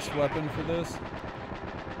non-energy based weapon for this.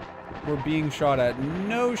 We're being shot at.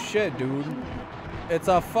 No shit, dude. It's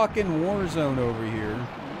a fucking war zone over here.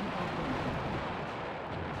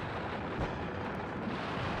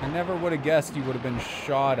 I never would have guessed you would have been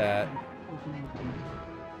shot at.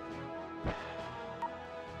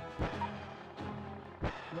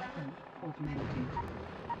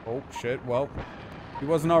 Oh, shit. Well, he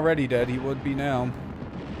wasn't already dead. He would be now.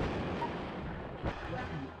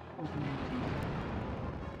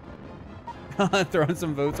 Throwing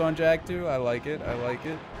some votes on Jak 2. I like it. I like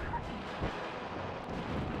it.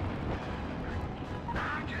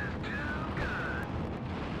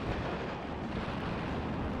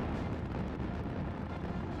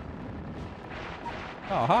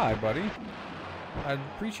 Oh, hi, buddy. I'd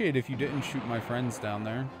appreciate if you didn't shoot my friends down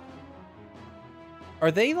there.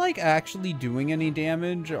 Are they, like, actually doing any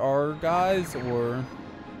damage, our guys, or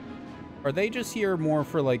are they just here more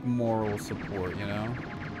for, like, moral support, you know?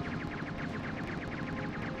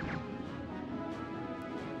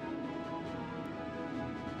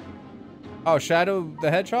 Oh, Shadow the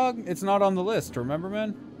Hedgehog? It's not on the list, remember,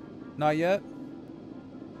 man? Not yet?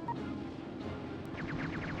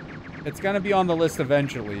 It's gonna be on the list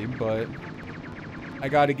eventually, but I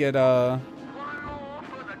gotta get, I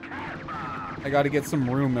gotta get some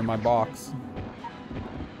room in my box.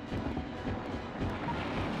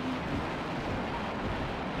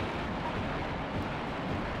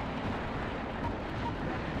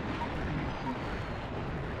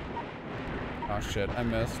 Oh shit, I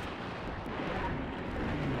missed.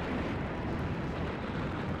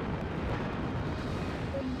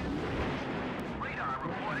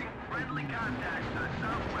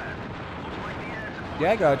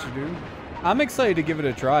 Yeah, I got you, dude. I'm excited to give it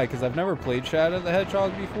a try because I've never played Shadow the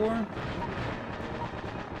Hedgehog before.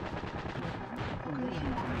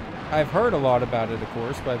 I've heard a lot about it, of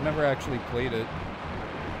course, but I've never actually played it.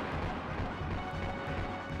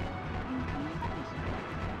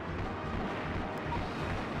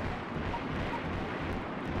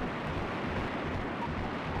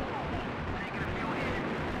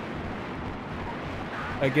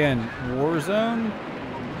 Again, Warzone,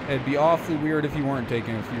 it'd be awfully weird if you weren't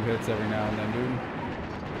taking a few hits every now and then, dude.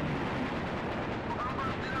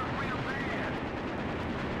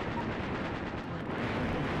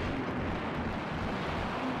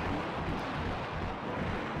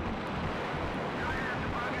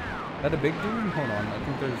 Is that a big dude? Hold on, I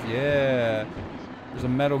think there's, yeah. There's a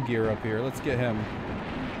Metal Gear up here. Let's get him.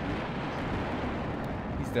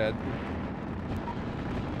 He's dead.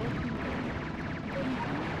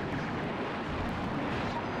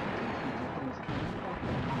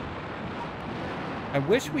 I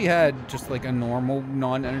wish we had just like a normal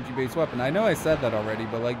non-energy based weapon. I know I said that already,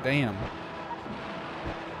 but like, damn. It's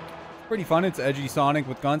pretty fun. It's edgy Sonic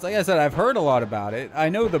with guns. Like I said, I've heard a lot about it. I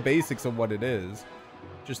know the basics of what it is.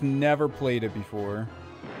 Just never played it before.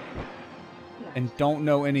 And don't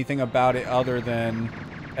know anything about it other than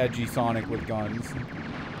edgy Sonic with guns.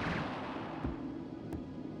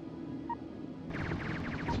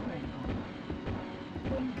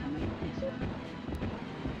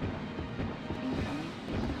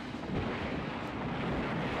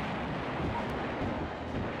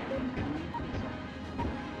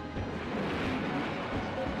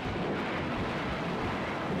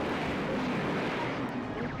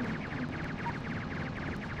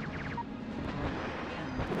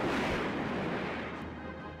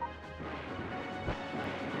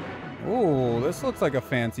 Ooh, this looks like a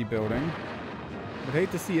fancy building. I'd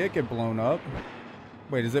hate to see it get blown up.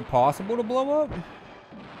 Wait, is it possible to blow up?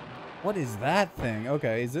 What is that thing?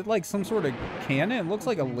 Okay, is it like some sort of cannon? It looks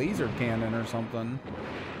like a laser cannon or something.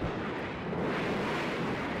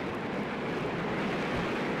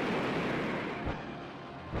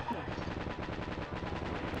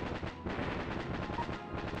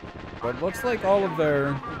 But it looks like all of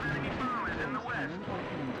their...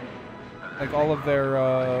 like all of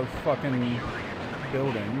their fucking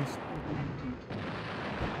buildings.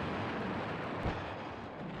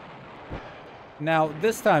 Now,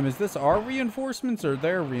 this time, is this our reinforcements or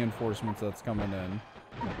their reinforcements that's coming in?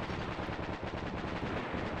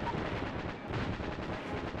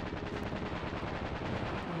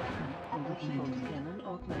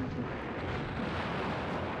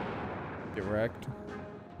 Get wrecked.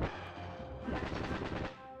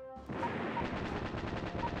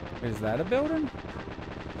 Is that a building?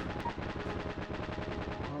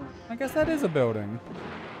 I guess that is a building.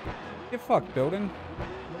 Get fucked, building.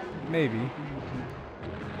 Maybe.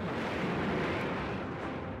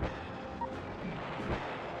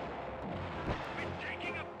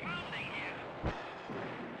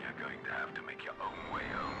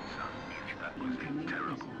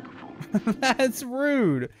 That's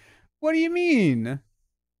rude. What do you mean?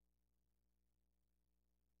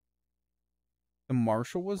 The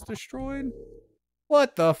Marshal was destroyed?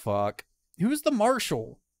 What the fuck? Who's the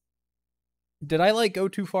Marshal? Did I like go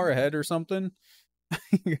too far ahead or something?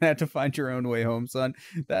 You're gonna have to find your own way home, son.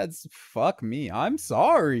 That's fuck me. I'm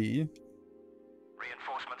sorry.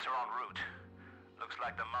 Reinforcements are en route. Looks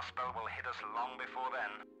like the Muspel will hit us long before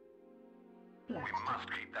then. We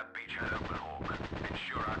must keep that beachhead open, Hawk.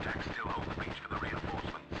 Ensure our tanks still hold the beach for the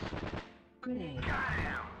reinforcements. Grenade.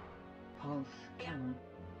 Damn. Pulse cannon.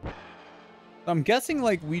 I'm guessing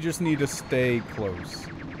like we just need to stay close.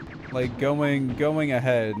 Like going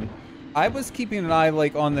ahead. I was keeping an eye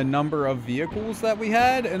like on the number of vehicles that we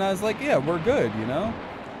had, and I was like, yeah, we're good, you know?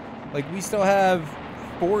 Like we still have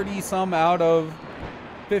 40 some out of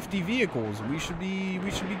 50 vehicles. We should be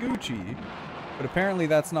Gucci. But apparently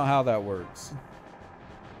that's not how that works.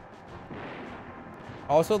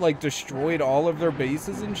 Also like destroyed all of their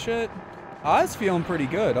bases and shit. I was feeling pretty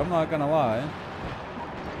good, I'm not gonna lie.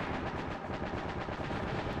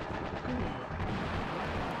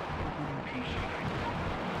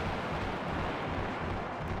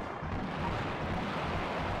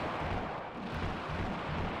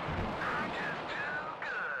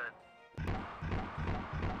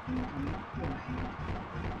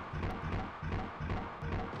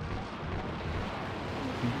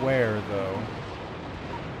 Where though?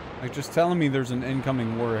 Like just telling me there's an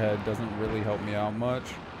incoming warhead doesn't really help me out much.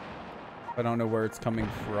 I don't know where it's coming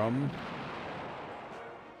from.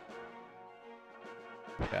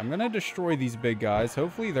 Okay, I'm gonna destroy these big guys.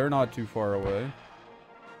 Hopefully they're not too far away.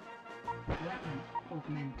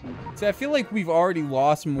 See, I feel like we've already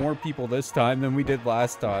lost more people this time than we did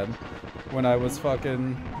last time. When I was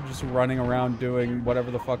fucking just running around doing whatever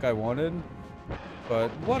the fuck I wanted. But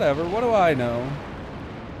whatever, what do I know?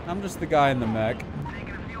 I'm just the guy in the mech.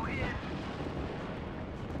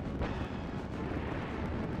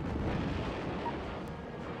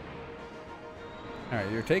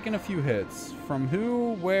 Alright, you're taking a few hits. From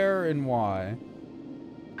who, where, and why?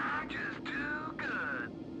 I'm just too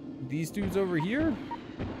good. these dudes over here?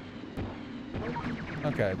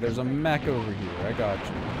 Okay, there's a mech over here. I got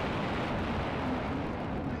you.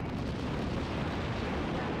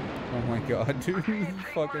 Oh my god, dude.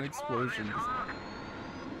 Fucking explosions.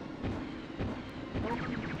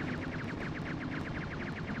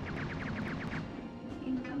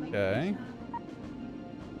 Okay.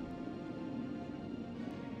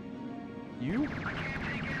 You?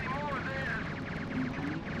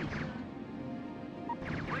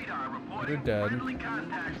 You're dead.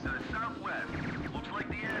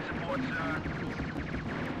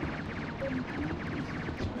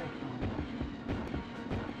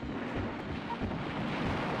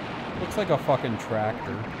 Looks like a fucking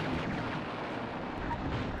tractor.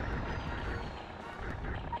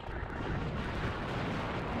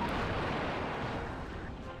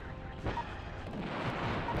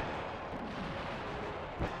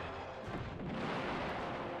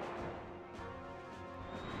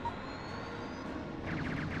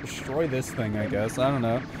 Destroy this thing, I guess. I don't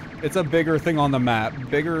know. It's a bigger thing on the map.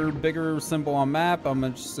 Bigger symbol on map. I'm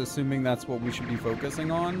just assuming that's what we should be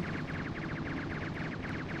focusing on.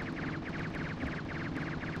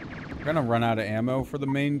 We're gonna run out of ammo for the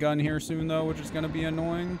main gun here soon, though, which is gonna be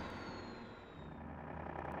annoying.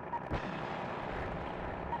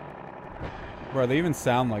 Bro, they even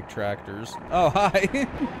sound like tractors. Oh, hi!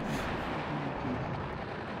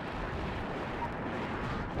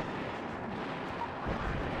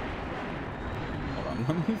 Hold on,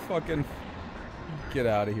 let me fucking get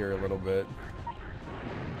out of here a little bit.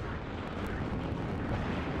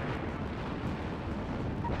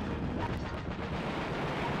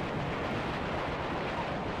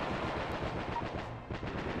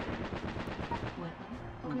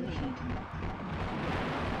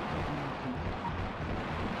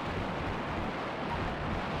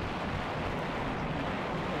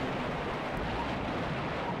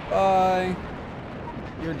 Bye.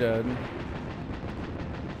 You're dead.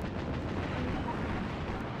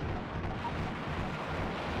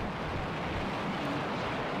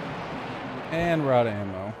 And we're out of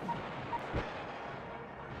ammo.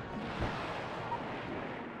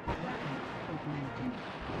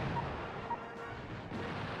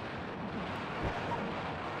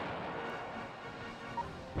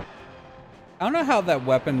 I don't know how that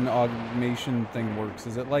weapon augmentation thing works.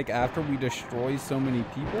 Is it like after we destroy so many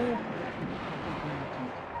people?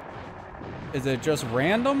 Is it just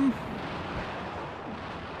random?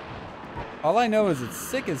 All I know is it's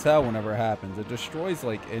sick as hell whenever it happens. It destroys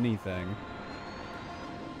like anything.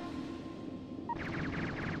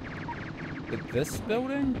 Is it this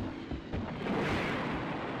building?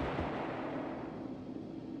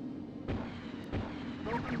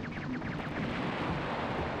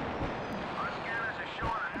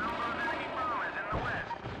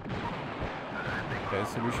 Okay,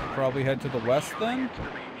 so we should probably head to the west then?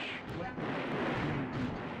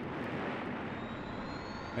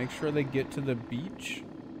 Make sure they get to the beach.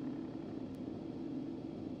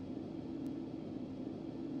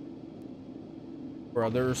 Bro,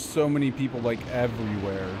 there's so many people like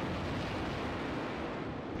everywhere.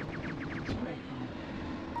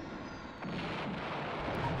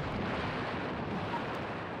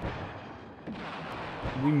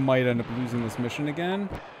 We might end up losing this mission again.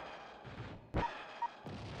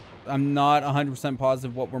 I'm not 100%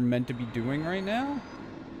 positive what we're meant to be doing right now.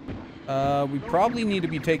 We probably need to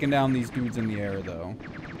be taking down these dudes in the air, though.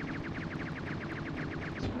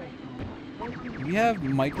 Do we have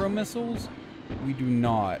micro missiles? We do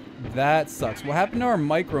not. That sucks. What happened to our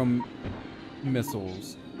micro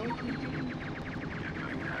missiles?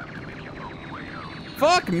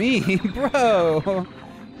 Fuck me, bro.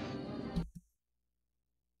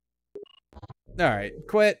 Alright,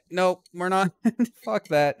 quit. Nope, we're not. Fuck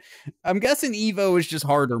that. I'm guessing Evo is just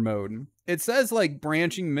harder mode. It says, like,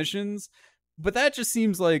 branching missions, but that just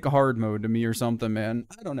seems like hard mode to me or something, man.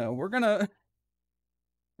 I don't know. We're gonna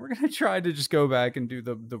try to just go back and do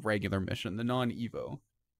the regular mission, the non-Evo.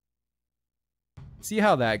 See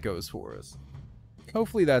how that goes for us.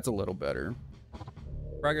 Hopefully that's a little better.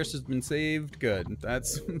 Progress has been saved. Good.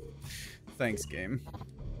 That's... Thanks, game.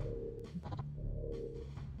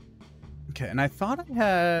 Okay, and I thought I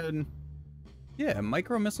had... Yeah,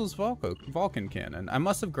 Micro Missiles Vulcan Cannon. I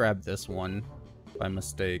must have grabbed this one by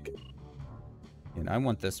mistake. And I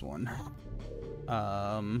want this one.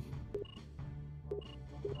 I'm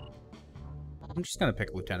just gonna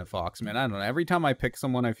pick Lieutenant Fox, man. I don't know. Every time I pick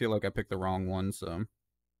someone, I feel like I pick the wrong one, so...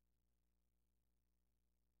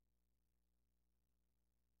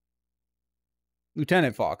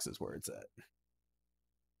 Lieutenant Fox is where it's at.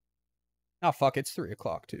 Oh, fuck, it's 3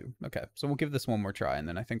 o'clock, too. Okay, so we'll give this one more try, and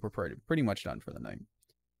then I think we're pretty much done for the night.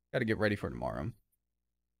 Gotta get ready for tomorrow.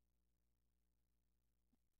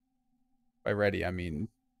 By ready, I mean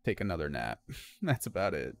take another nap. That's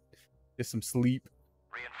about it. Get some sleep.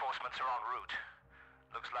 Reinforcements are en route.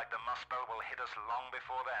 Looks like the Muspel will hit us long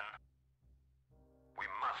before then. We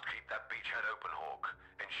must keep that beachhead open, Hawk.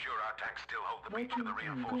 Ensure our tanks still hold the beach for the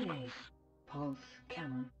reinforcements. Pulse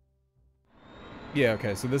cannon. Yeah,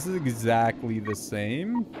 okay, so this is exactly the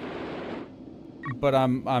same. But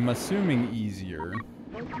I'm assuming easier.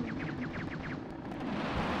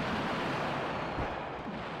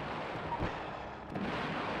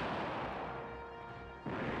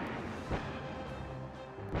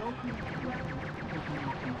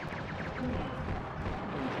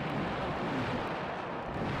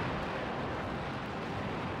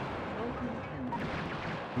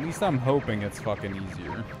 At least I'm hoping it's fucking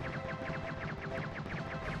easier.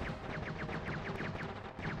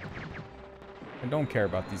 I don't care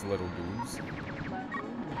about these little dudes.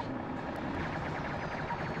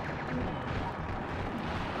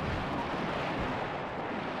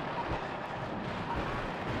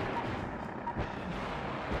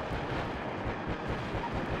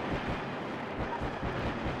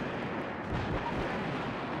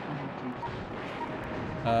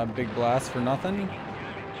 Big blast for nothing.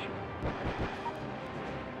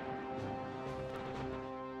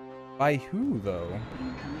 By who, though?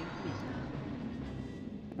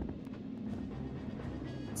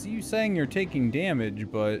 See you saying you're taking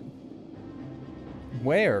damage, but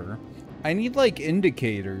where? I need, like,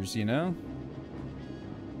 indicators, you know?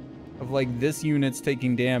 Of, like, this unit's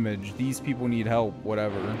taking damage, these people need help,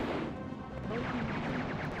 whatever.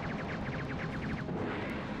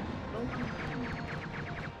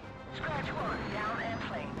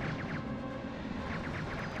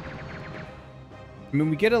 I mean,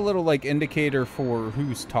 we get a little, like, indicator for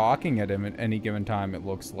who's talking at him at any given time, it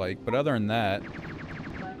looks like. But other than that...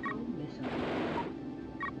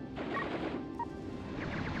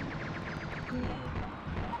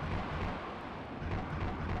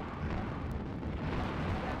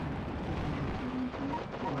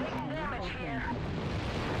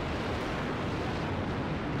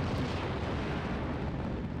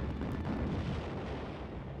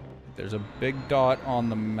 There's a big dot on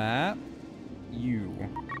the map. You.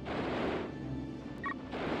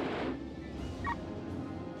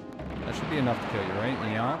 That should be enough to kill you, right?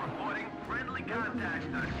 Yeah. Friendly contacts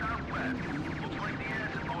to the southwest. Looks like the air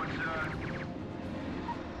support, sir.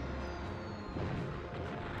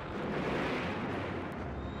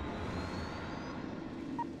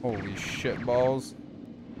 Holy shit balls.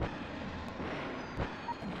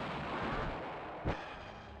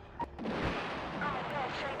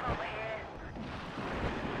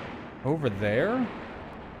 Over there?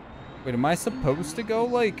 Wait, am I supposed to go,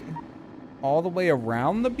 like, all the way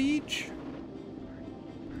around the beach?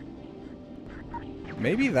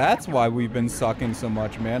 Maybe that's why we've been sucking so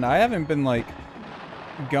much, man. I haven't been, like,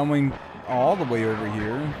 going all the way over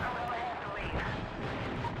here.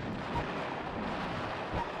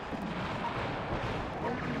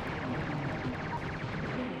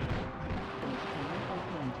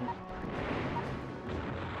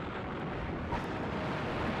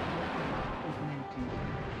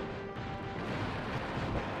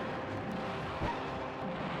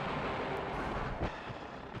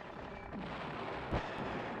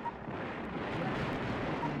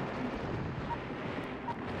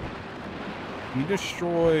 You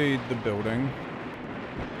destroyed the building.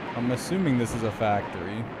 I'm assuming this is a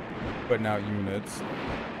factory, putting out units.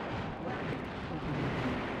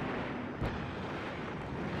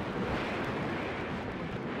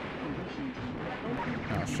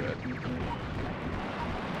 Oh shit.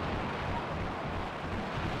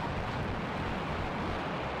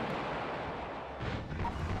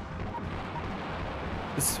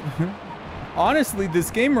 Honestly,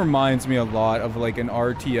 this game reminds me a lot of like an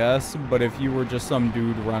RTS, but if you were just some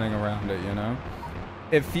dude running around it, you know?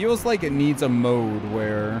 It feels like it needs a mode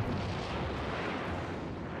where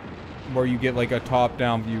you get like a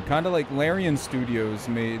top-down view, kind of like Larian Studios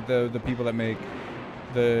made, the people that make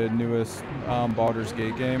the newest Baldur's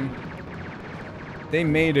Gate game. They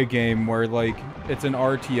made a game where like it's an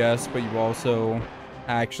RTS, but you also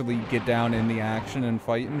actually get down in the action and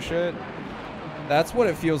fight and shit. That's what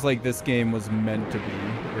it feels like this game was meant to be,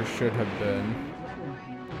 or should have been.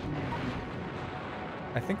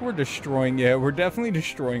 I think we're destroying, yeah, we're definitely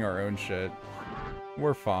destroying our own shit.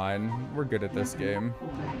 We're fine. We're good at this game.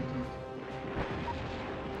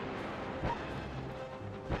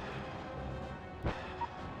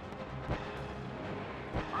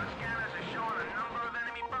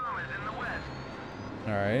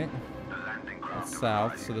 Alright. That's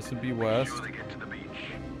south, so this would be west.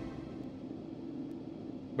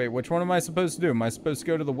 Wait, which one am I supposed to do? Am I supposed to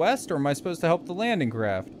go to the west, or am I supposed to help the landing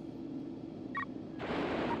craft?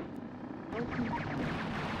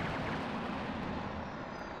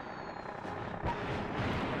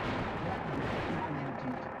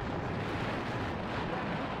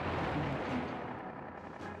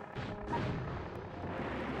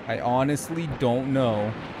 I honestly don't know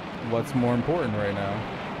what's more important right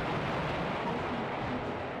now.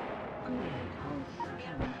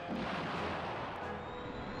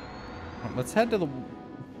 Let's head to the...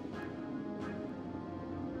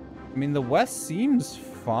 I mean, the west seems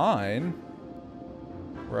fine.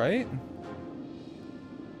 Right?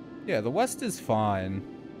 Yeah, the west is fine.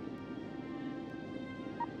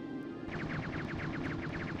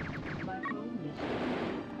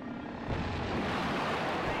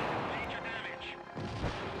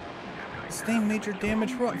 Sustain major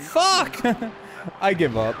damage. Fuck! I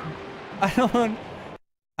give up. I don't...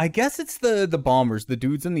 I guess it's the bombers, the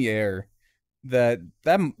dudes in the air. That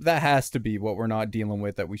has to be what we're not dealing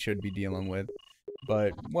with that we should be dealing with.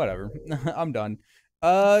 But whatever. I'm done.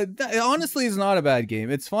 That honestly is not a bad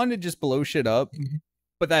game. It's fun to just blow shit up.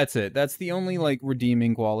 But that's it. That's the only like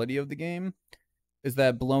redeeming quality of the game. Is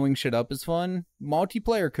that blowing shit up is fun.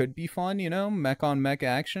 Multiplayer could be fun, you know? Mech on mech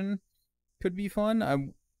action could be fun. I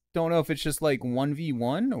don't know if it's just like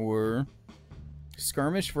 1v1 or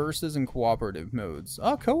skirmish versus and cooperative modes.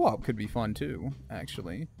 Oh, co-op could be fun too,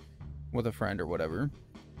 actually. With a friend or whatever.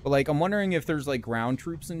 But like, I'm wondering if there's like ground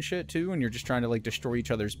troops and shit too, and you're just trying to like destroy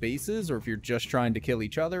each other's bases, or if you're just trying to kill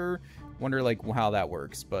each other. Wonder like how that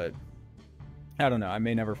works, but I don't know. I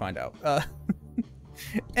may never find out.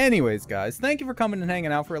 Anyways, guys, thank you for coming and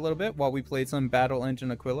hanging out for a little bit while we played some Battle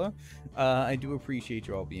Engine Aquila. I do appreciate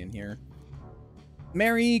you all being here.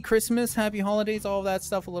 Merry Christmas, Happy Holidays, all of that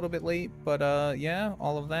stuff a little bit late, but yeah,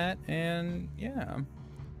 all of that, and yeah.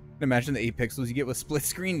 Imagine the 8 pixels you get with split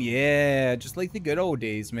screen. Yeah, just like the good old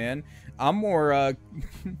days, man. I'm more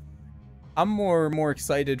I'm more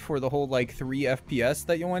excited for the whole like 3 FPS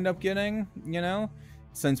that you'll end up getting, you know?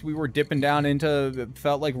 Since we were dipping down into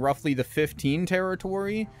felt like roughly the 15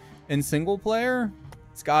 territory in single player.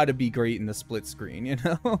 It's got to be great in the split screen, you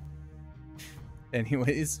know?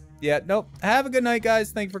 Anyways, yeah, nope. Have a good night,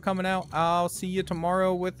 guys. Thank you for coming out. I'll see you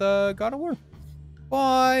tomorrow with God of War.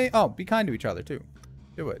 Bye. Oh, be kind to each other too.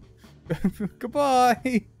 Do it. Goodbye.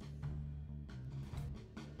 We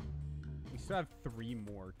still have 3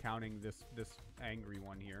 more, counting this angry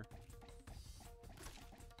one here.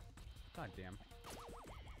 God damn.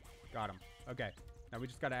 Got him. Okay. Now we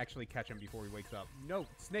just gotta actually catch him before he wakes up. No,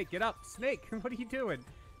 Snake, get up! Snake, what are you doing?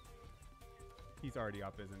 He's already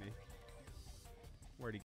up, isn't he? Where'd he